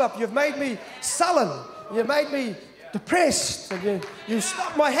life up. You've made me sullen. You've made me depressed. And you've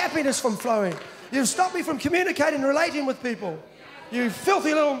stopped my happiness from flowing. You've stopped me from communicating and relating with people. You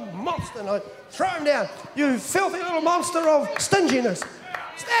filthy little monster. And I throw him down. You filthy little monster of stinginess.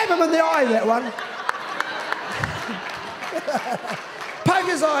 Stab him in the eye, that one. Poke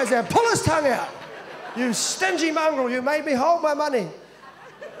his eyes out. Pull his tongue out. You stingy mongrel. You made me hold my money.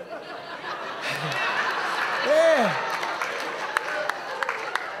 Yeah.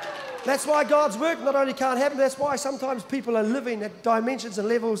 That's why God's work not only can't happen, that's why sometimes people are living at dimensions and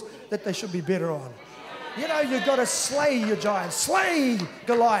levels that they should be better on. You know, you've got to slay your giant. Slay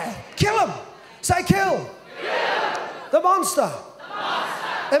Goliath. Kill him. Say kill. Kill. The monster.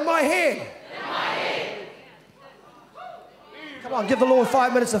 In my head. Come on, give the Lord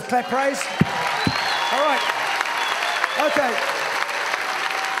 5 minutes of clap praise. All right. Okay.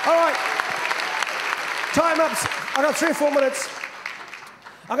 All right. Time up. I got 3 or 4 minutes.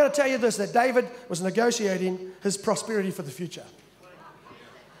 I'm going to tell you this, that David was negotiating his prosperity for the future.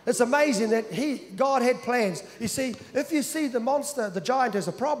 It's amazing that God had plans. You see, if you see the monster, the giant as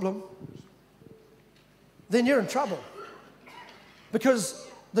a problem, then you're in trouble. Because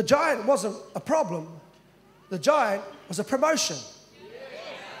the giant wasn't a problem. The giant was a promotion.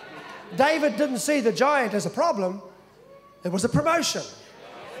 David didn't see the giant as a problem. It was a promotion.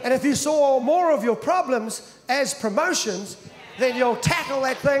 And if you saw more of your problems as promotions, then you'll tackle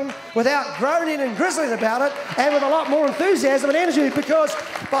that thing without groaning and grizzling about it, and with a lot more enthusiasm and energy, because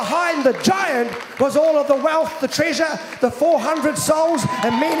behind the giant was all of the wealth, the treasure, the 400 souls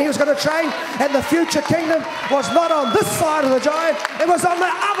and men he was going to train, and the future kingdom was not on this side of the giant, it was on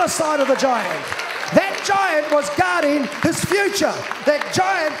the other side of the giant. That giant was guarding his future. That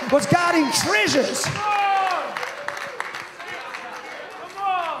giant was guarding treasures.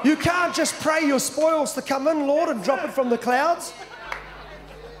 You can't just pray your spoils to come in, Lord, and drop it from the clouds.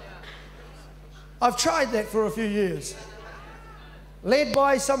 I've tried that for a few years. Led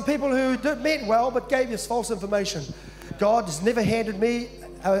by some people who meant well but gave us false information. God has never handed me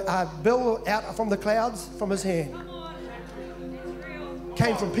a bill out from the clouds from his hand.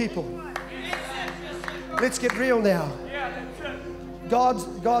 Came from people. Let's get real now.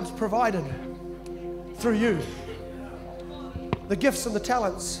 God's provided through you. The gifts and the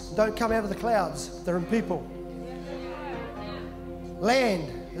talents don't come out of the clouds. They're in people. Land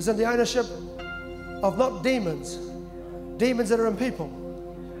is in the ownership of not demons. Demons that are in people.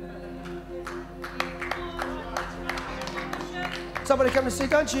 Somebody come to see,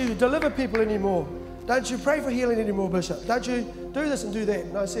 don't you deliver people anymore? Don't you pray for healing anymore, Bishop? Don't you do this and do that?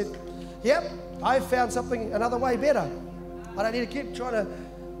 And I said, yep, I've found something another way better. I don't need to keep trying to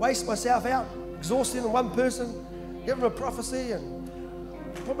waste myself out, exhausting one person, give them a prophecy and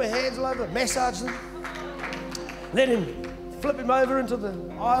put my hands all over, massage them, let him flip him over into the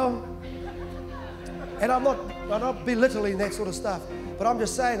aisle. And I'm not belittling that sort of stuff, but I'm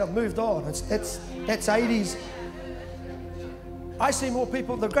just saying I've moved on. That's 80s. I see more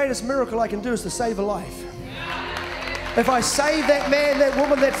people. The greatest miracle I can do is to save a life. If I save that man, that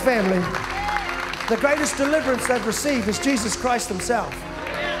woman, that family, the greatest deliverance they've received is Jesus Christ himself.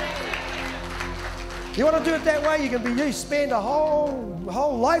 You want to do it that way, you spend a whole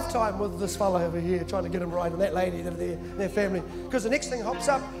lifetime with this fellow over here trying to get him right, and that lady over there, their family. Because the next thing hops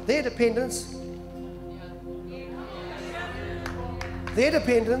up, their dependence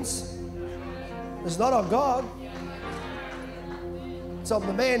is not on God. It's on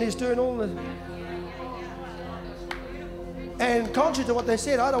the man who's doing all the... And contrary to what they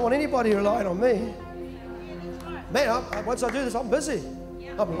said, I don't want anybody relying on me. Man, once I do this, I'm busy.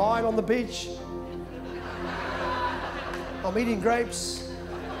 I'm lying on the beach. I'm eating grapes,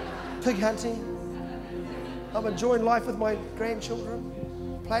 pig hunting. I'm enjoying life with my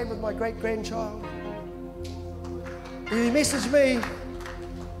grandchildren, playing with my great-grandchild. If you message me,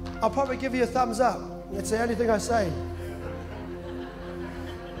 I'll probably give you a thumbs up. That's the only thing I say.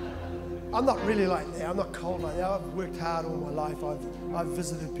 I'm not really like that. I'm not cold like that. I've worked hard all my life. I've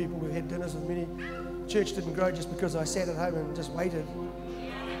visited people. We've had dinners with many. Church didn't grow just because I sat at home and just waited.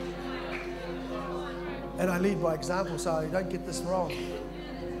 And I lead by example, so don't get this wrong.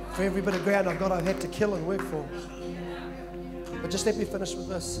 For every bit of ground I've got, I've had to kill and work for. But just let me finish with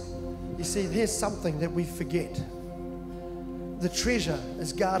this. You see, here's something that we forget. The treasure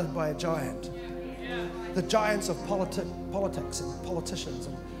is guarded by a giant. The giants of politics and politicians,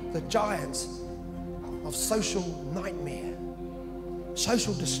 and the giants of social nightmare,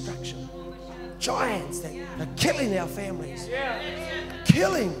 social destruction. Giants that are killing our families,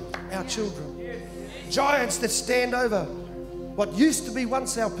 killing our children. Giants that stand over what used to be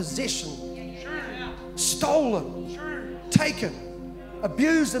once our possession, stolen, taken,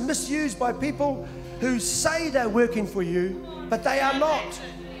 abused and misused by people who say they're working for you, but they are not.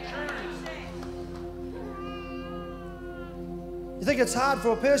 You think it's hard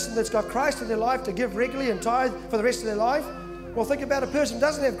for a person that's got Christ in their life to give regularly and tithe for the rest of their life? Well, think about a person who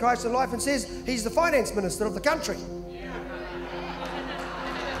doesn't have Christ in life and says he's the finance minister of the country.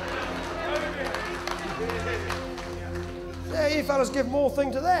 Yeah, you fellas give more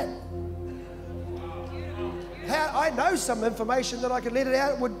thing to that. I know some information that I could let it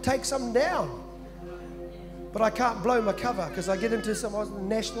out, it would take some down. But I can't blow my cover because I get into some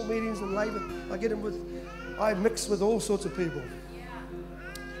national meetings and Labour. I mix with all sorts of people.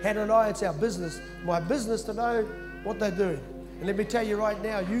 Hannah and I, it's our business, my business to know what they're doing. And let me tell you right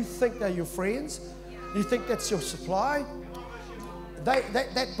now, you think they're your friends, you think that's your supply,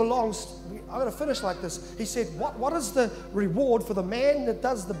 that belongs. I'm going to finish like this. He said, what is the reward for the man that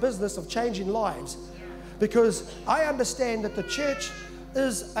does the business of changing lives? Because I understand that the church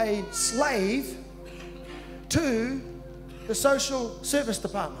is a slave to the social service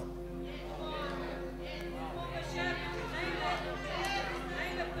department.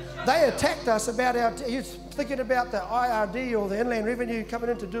 They attacked us about you're thinking about the IRD or the Inland Revenue coming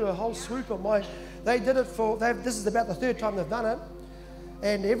in to do a whole swoop on They did it this is about the third time they've done it.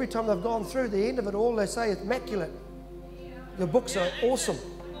 And every time they've gone through the end of it all, they say it's immaculate. The books are awesome.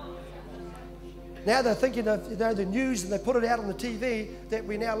 Now they're thinking of the news, and they put it out on the TV that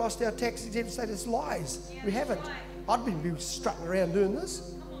we now lost our tax exempt status. It's lies. We haven't. I've been strutting around doing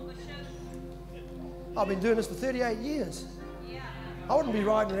this. I've been doing this for 38 years. I wouldn't be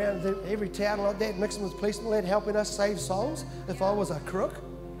riding around every town like that, mixing with policemen, like that, helping us save souls if I was a crook.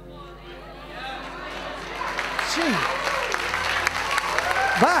 Gee.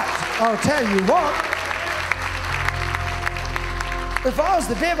 But I'll tell you what. If I was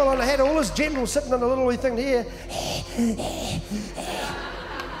the devil and I had all this general sitting on a little wee thing here,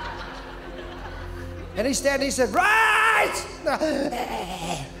 and he's standing, he said, right!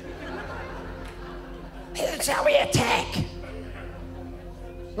 Here's how we attack.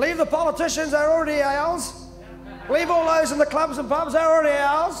 Leave the politicians, they're already ours. Leave all those in the clubs and pubs, they're already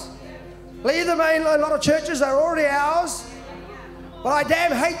ours. Leave a lot of churches, they're already ours. But I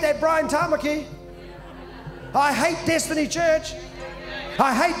damn hate that Brian Tamaki. I hate Destiny Church.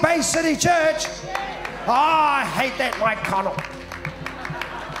 I hate Bay City Church. Oh, I hate that Mike Connell.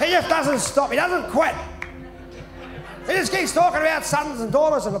 He just doesn't stop. He doesn't quit. He just keeps talking about sons and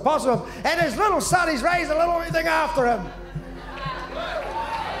daughters and apostles. And his little son, he's raised a little thing after him.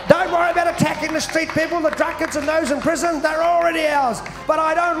 Don't worry about attacking the street people, the drunkards and those in prison. They're already ours. But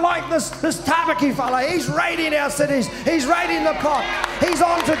I don't like this Tamaki fella. He's raiding our cities. He's raiding the pot. He's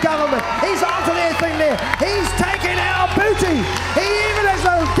on to government. He's on to their thing there. He's taking our booty. He even has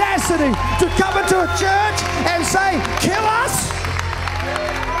the audacity to come into a church and say, kill us.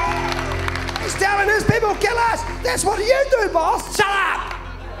 He's telling his people, kill us. That's what you do, boss. Shut up.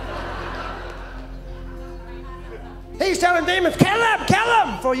 He's telling demons, kill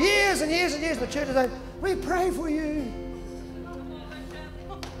them, for years and years and years. The church is saying, we pray for you.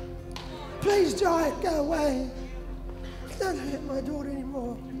 Please, giant, go away. Don't hurt my daughter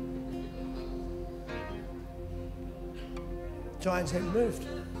anymore. Giants haven't moved.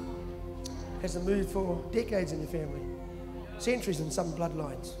 Hasn't moved for decades in your family. Centuries in some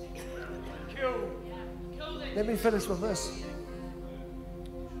bloodlines. Let me finish with this.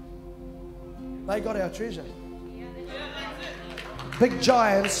 They got our treasure. Big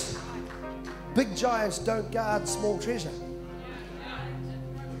giants don't guard small treasure.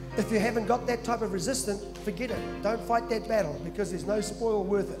 If you haven't got that type of resistance, forget it. Don't fight that battle because there's no spoil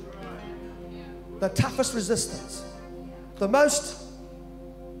worth it. The toughest resistance, the most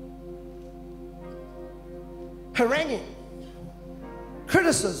haranguing,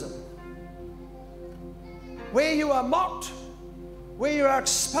 criticism, where you are mocked, where you are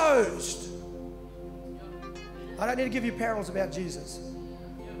exposed. I don't need to give you parables about Jesus.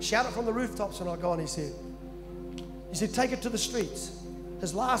 Shout it from the rooftops when I go on, he said. He said, take it to the streets.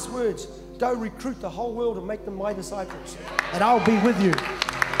 His last words, go recruit the whole world and make them my disciples, and I'll be with you.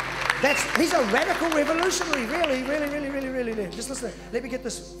 He's a radical revolutionary, really. Just listen, let me get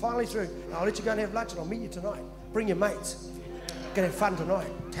this finally through. I'll let you go and have lunch and I'll meet you tonight. Bring your mates. Gonna have fun tonight,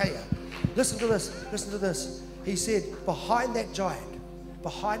 tell you. Listen to this. He said, behind that giant,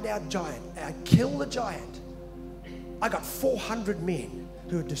 behind our giant, I kill the giant. I got 400 men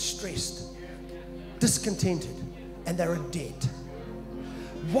who are distressed, discontented, and they're in debt.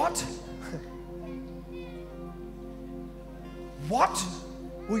 What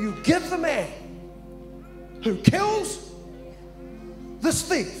will you give the man who kills this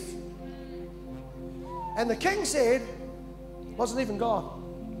thief? And the king said, it wasn't even God,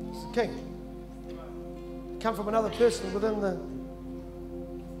 it's the king. Come from another person within the...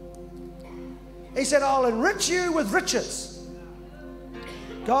 He said, I'll enrich you with riches.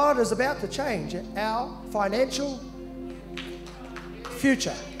 God is about to change our financial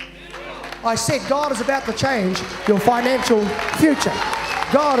future. I said God is about to change your financial future.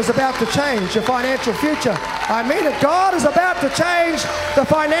 God is about to change your financial future. I mean it. God is about to change the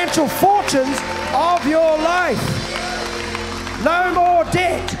financial fortunes of your life. No more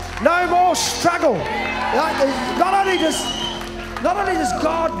debt. No more struggle. Not only does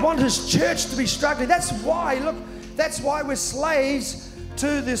God want his church to be struggling, that's why we're slaves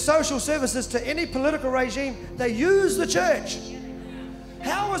to the social services, to any political regime. They use the church.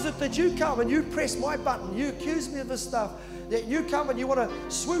 How is it that you come and you press my button, you accuse me of this stuff, that you come and you want to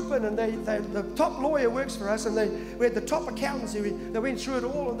swoop in, and the top lawyer works for us, and we had the top accountants, they went through it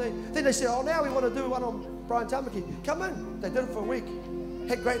all, and then they said, oh, now we want to do one on Brian Tamaki. Come in. They did it for a week.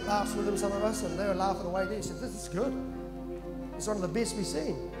 Had great laughs with them, some of us, and they were laughing away there. He said, this is good. It's one of the best we've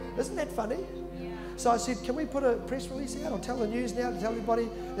seen. Isn't that funny? So I said, can we put a press release out or tell the news now to tell everybody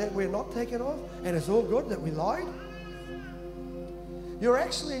that we're not taking off and it's all good, that we lied? you're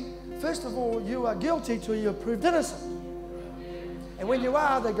actually, first of all, you are guilty till you're proved innocent. And when you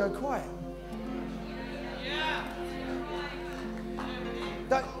are, they go quiet.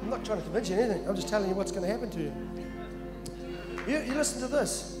 No, I'm not trying to convince you anything. I'm just telling you what's going to happen to you. You listen to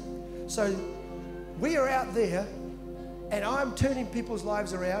this. So we are out there, and I'm turning people's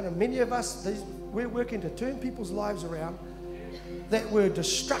lives around, and many of us, we're working to turn people's lives around that were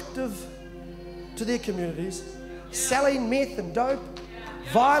destructive to their communities, selling meth and dope,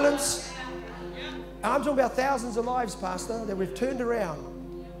 violence. I'm talking about thousands of lives, Pastor, that we've turned around.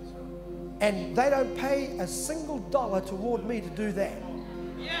 And they don't pay a single dollar toward me to do that.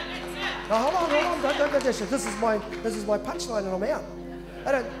 Now, hold on, don't this is my punchline, and I'm out.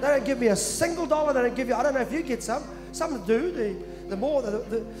 They don't give me a single dollar. They don't give you. I don't know if you get some. Some do.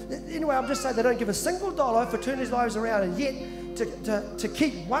 Anyway, I'm just saying they don't give a single dollar for turning his lives around, and yet to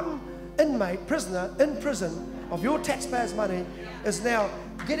keep one inmate, prisoner in prison of your taxpayers' money is now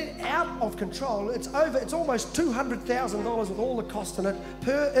getting out of control. It's almost $200,000 with all the cost in it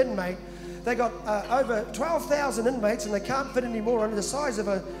per inmate. They got over 12,000 inmates, and they can't fit any more. Under the size of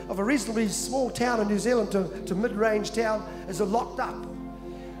a reasonably small town in New Zealand to mid-range town is locked up.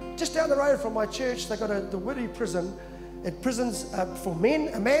 Just down the road from my church, they got the Whitty prison. It prisons for men,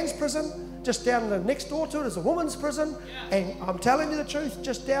 a man's prison. Just down the next door to it is a woman's prison. And I'm telling you the truth,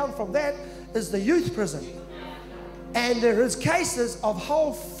 just down from that is the youth prison. And there is cases of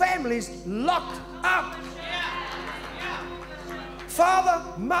whole families locked up. Father,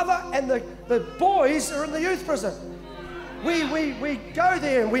 mother, and the boys are in the youth prison. We go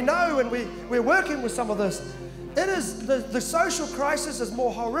there, and we know, and we're working with some of this. It is the social crisis is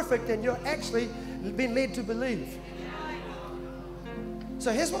more horrific than you're actually been led to believe.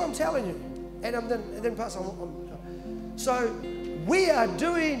 So here's what I'm telling you, and then pass on. So we are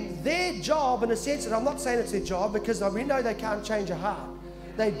doing their job in a sense, and I'm not saying it's their job because we know they can't change a heart.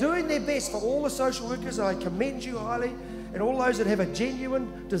 They're doing their best for all the social workers. I commend you highly. And all those that have a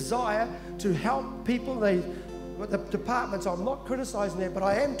genuine desire to help people, the departments, I'm not criticizing that, but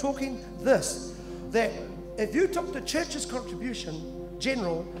I am talking this, that if you took the church's contribution,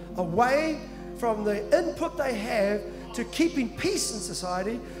 general, away from the input they have to keeping peace in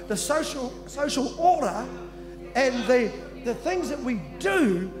society, the social order, and the things that we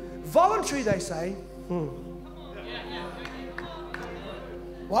do, voluntary, they say,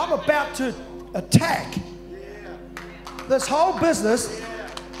 well, I'm about to attack this whole business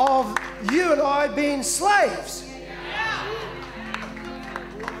of you and I being slaves.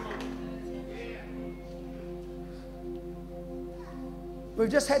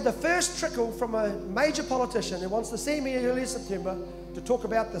 We've just had the first trickle from a major politician who wants to see me early September to talk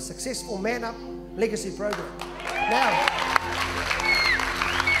about the successful Man Up Legacy program. Now,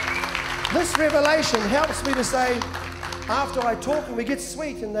 this revelation helps me to say, after I talk and we get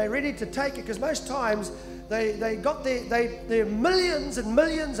sweet and they're ready to take it, because most times they got their millions and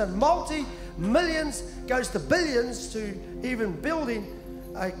millions and multi-millions goes to billions to even building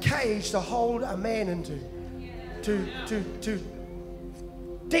a cage to hold a man into, to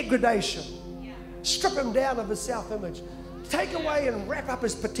degradation, strip him down of his self-image, take away and wrap up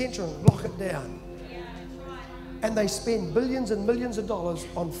his potential and lock it down. And they spend billions and millions of dollars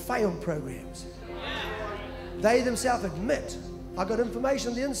on failed programs. They themselves admit, I got information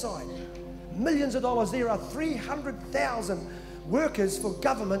on the inside, millions of dollars. There are 300,000 workers for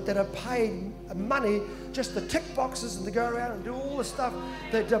government that are paid money just to tick boxes and to go around and do all the stuff,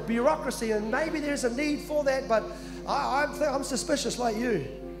 the bureaucracy, and maybe there's a need for that, but I'm suspicious like you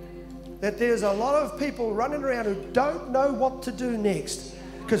that there's a lot of people running around who don't know what to do next,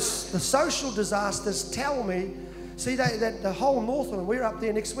 because the social disasters tell me, see that the whole Northland, we're up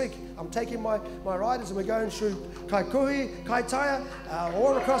there next week. I'm taking my riders and we're going through Kaikohe, Kaitaia,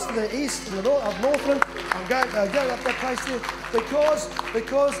 all across to the east and the north of Northland. I'm going up that place there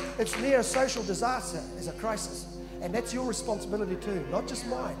because it's near a social disaster. It's a crisis. And that's your responsibility too, not just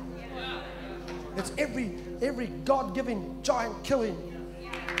mine. It's every God-giving, giant-killing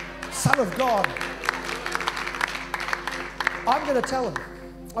Son of God. I'm going to tell him,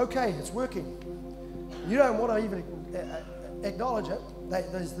 okay, it's working. You don't want to even acknowledge it.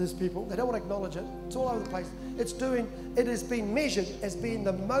 There's people, they don't want to acknowledge it. It's all over the place. It has been measured as being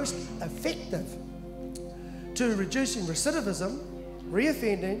the most effective to reducing recidivism,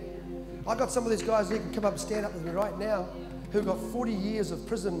 reoffending. I got some of these guys who can come up and stand up with me right now who got 40 years of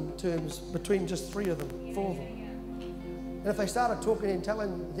prison terms between just 4 of them. And if they started talking and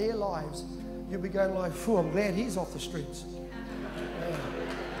telling their lives, you'd be going like, phew, I'm glad he's off the streets.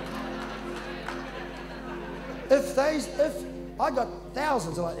 If I got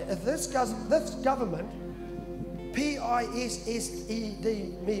thousands of, if this government P-I-S-S-E-D,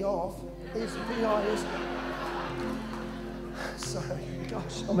 me off, is P-I-S. Sorry,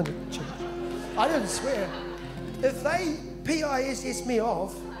 gosh, I'm in the church. I didn't swear. If they P-I-S-S me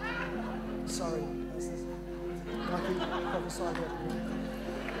off, sorry, I keep prophesying that.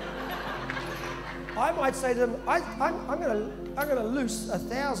 I might say to them, I'm going to loose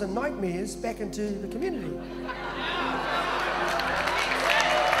 1,000 nightmares back into the community.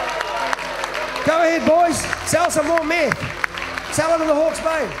 Go ahead, boys. Sell some more meth. Sell it in the Hawke's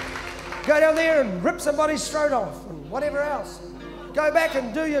Bay. Go down there and rip somebody's throat off and whatever else. Go back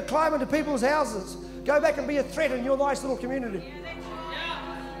and do your climb into people's houses. Go back and be a threat in your nice little community.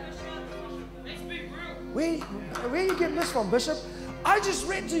 Where are you getting this from, Bishop? I just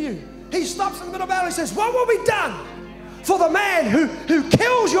read to you. He stops in the middle of the battle. He says, what will be done for the man who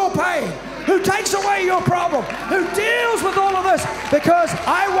kills your pain, who takes away your problem, who deals with all of this? Because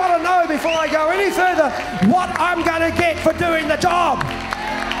I want to know before I go any further what I'm going to get for doing the job.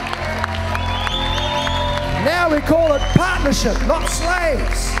 Now we call it partnership, not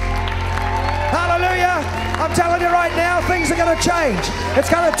slaves. Hallelujah. I'm telling you right now, things are going to change. It's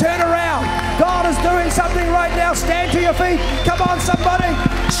going to turn around. God is doing something right now. Stand to your feet. Come on, somebody.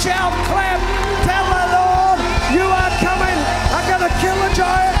 Shout, clap. Tell the Lord, you are coming. I'm going to kill the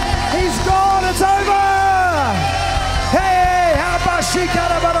giant. He's gone. It's over. Hey,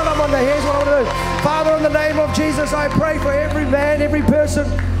 here's what I want to do. Father, in the name of Jesus, I pray for every man, every person,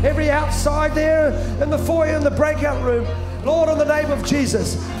 every outside there in the foyer, in the breakout room. Lord, in the name of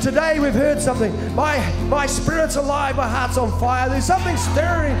Jesus, today we've heard something. My spirit's alive, my heart's on fire. There's something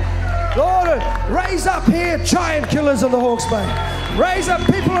stirring. Lord, raise up here giant killers in the Hawke's Bay. Raise up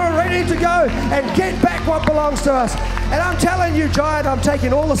people who are ready to go and get back what belongs to us. And I'm telling you, giant, I'm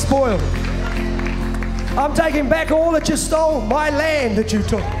taking all the spoil. I'm taking back all that you stole, my land that you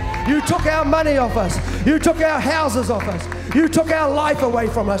took. You took our money off us. You took our houses off us. You took our life away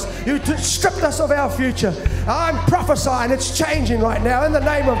from us. You stripped us of our future. I'm prophesying it's changing right now in the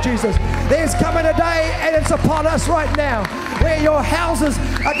name of Jesus. There's coming a day, and it's upon us right now, where your houses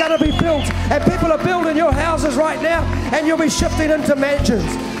are going to be built, and people are building your houses right now, and you'll be shifting into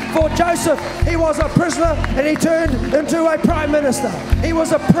mansions. For Joseph, he was a prisoner and he turned into a prime minister. He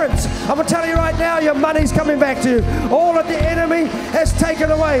was a prince. I'm going to tell you right now, your money's coming back to you. All that the enemy has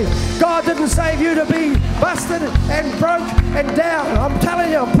taken away. God didn't save you to be busted and broke and down. I'm telling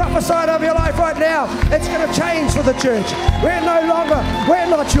you, I'm prophesying over your life right now. It's going to change for the church. We're not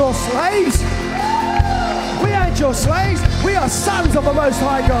your slaves. We ain't your slaves. We are sons of the Most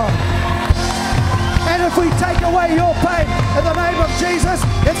High God. And if we take away your pain in the name of Jesus,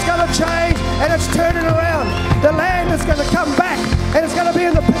 it's going to change and it's turning around. The land is going to come back and it's going to be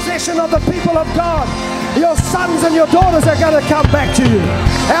in the possession of the people of God. Your sons and your daughters are going to come back to you.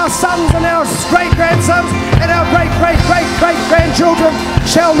 Our sons and our great-grandsons and our great-great-great-great-grandchildren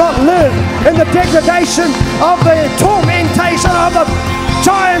shall not live in the degradation of the tormentation of the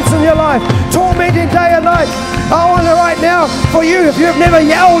giants in your life, tormenting day and night. I want to right now for you, if you've never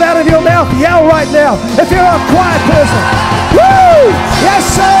yelled out of your mouth, yell right now. If you're a quiet person, woo! Yes,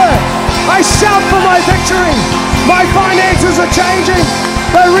 sir! I shout for my victory. My finances are changing.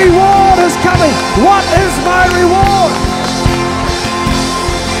 The reward is coming. What is my reward?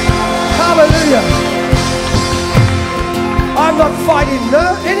 Hallelujah. I'm not fighting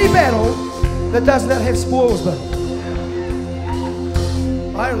any battle that does not have spoils, but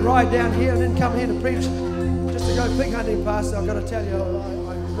I ride down here and then come here to preach just to go pig hunting, Pastor. I've got to tell you,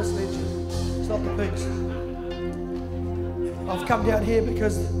 I misled you. It's not the pigs. I've come down here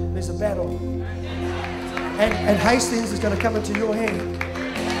because there's a battle. And Hastings is going to come into your hand.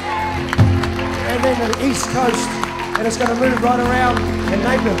 And then the East Coast. And it's going to move right around and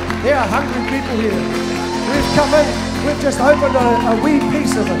name them. There are hungry people here. We've come in. We've just opened a wee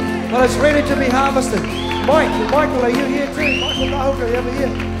piece of it. But it's ready to be harvested. Michael, are you here too? Michael Nahoka, are you over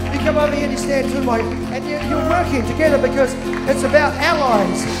here? You come over here and you stand too, Mike. And you're working together because it's about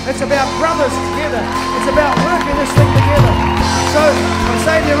allies. It's about brothers together. It's about working this thing together. So I'm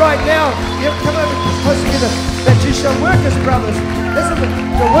saying to you right now, you come over close together, that you shall work as brothers. Listen,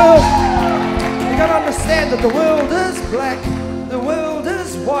 the world, you got to understand that the world is black. The world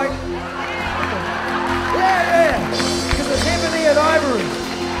is white. Yeah. Because it's ebony and ivory.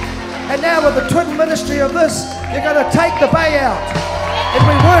 And now with the twin ministry of this, you're going to take the bay out. And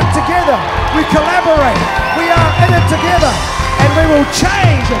we work together. We collaborate. We are in it together. And we will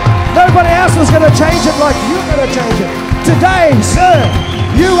change it. Nobody else is going to change it like you're going to change it. Today, sir,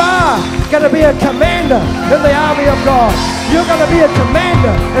 you are going to be a commander in the army of God. You're going to be a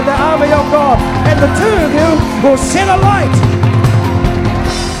commander in the army of God. And the two of you will set a light.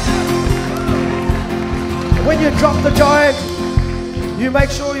 When you drop the giant, you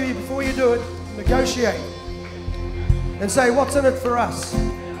make sure you, before you do it, negotiate and say, what's in it for us?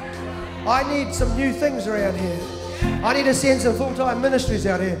 I need some new things around here. I need to send some full-time ministries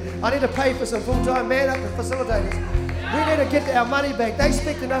out here. I need to pay for some full-time man-up and facilitators. We need to get our money back. They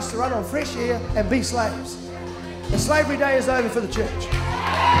expecting us to run on fresh air and be slaves. The slavery day is over for the church.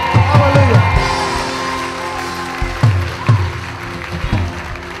 Hallelujah.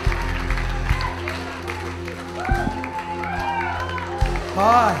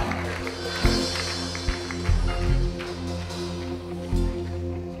 Hi.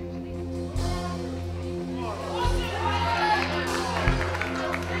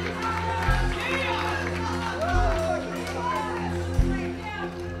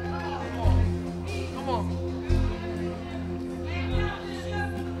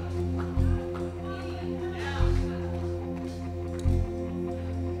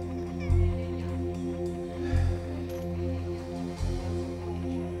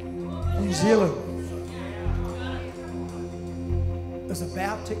 New Zealand is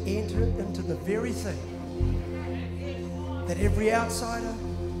about to enter into the very thing that every outsider,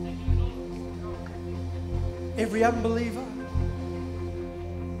 every unbeliever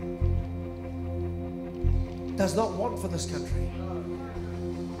does not want for this country.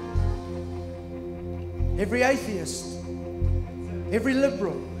 Every atheist, every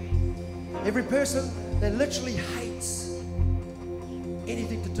liberal, every person that literally hates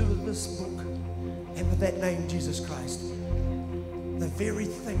anything to do with this book and with that name, Jesus Christ, the very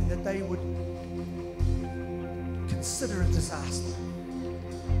thing that they would consider a disaster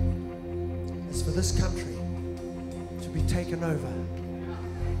is for this country to be taken over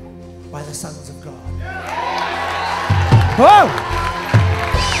by the sons of God. Whoa!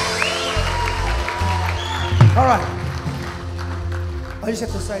 All right. I just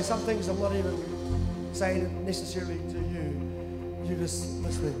have to say some things I'm not even saying it necessarily to you. You just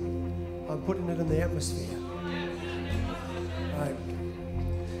listening. I'm putting it in the atmosphere. Right.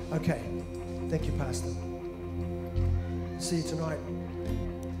 Okay. Thank you, Pastor. See you tonight.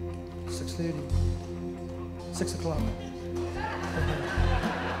 6:30. 6 o'clock.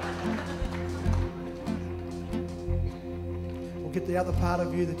 We'll get the other part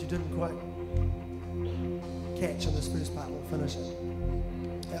of you that you didn't quite catch in this first part. We'll finish it.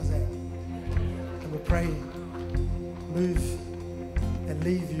 How's that? And we'll pray, move, and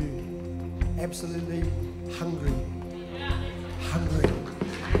leave you absolutely hungry. Hungry.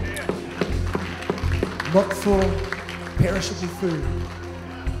 Not for perishable food,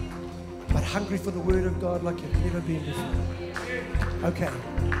 but hungry for the Word of God like you've never been before. Okay.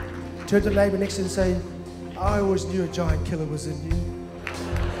 Turn to the neighbor next to you and say, I always knew a giant killer was in you.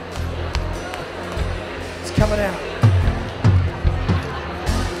 It's coming out.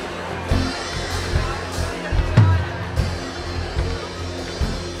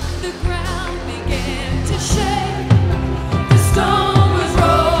 The ground began to shake. The stone was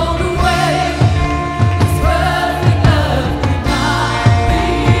rolled away. This perfect love could not be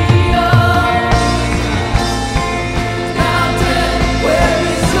yours. Now death, where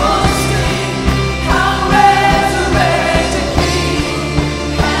is your sting? How resurrected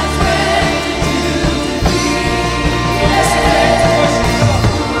King has rendered you defeat. Yes,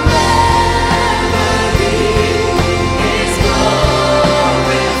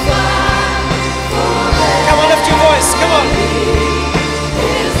 Come on.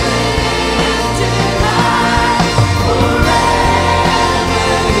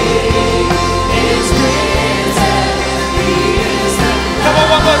 Come on,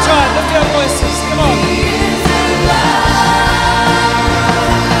 one more time. Lift your voices. Come on.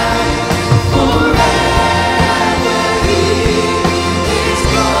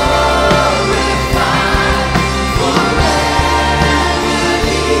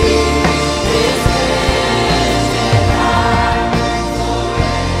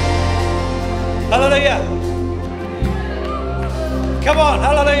 Hallelujah. Come on,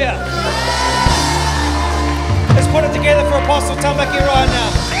 hallelujah. Let's put it together for Apostle Tamaki right now.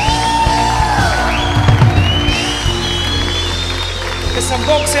 There's some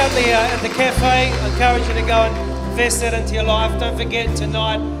books out there at the cafe. I encourage you to go and invest that into your life. Don't forget,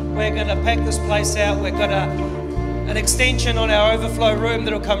 tonight we're going to pack this place out. We've got an extension on our overflow room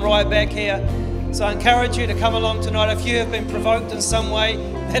that'll come right back here. So I encourage you to come along tonight. If you have been provoked in some way,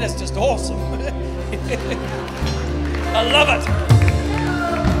 that is just awesome. I love it.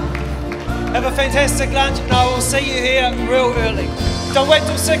 Have a fantastic lunch, and I will see you here real early. Don't wait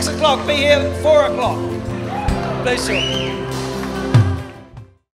till 6 o'clock. Be here at 4 o'clock. Bless you.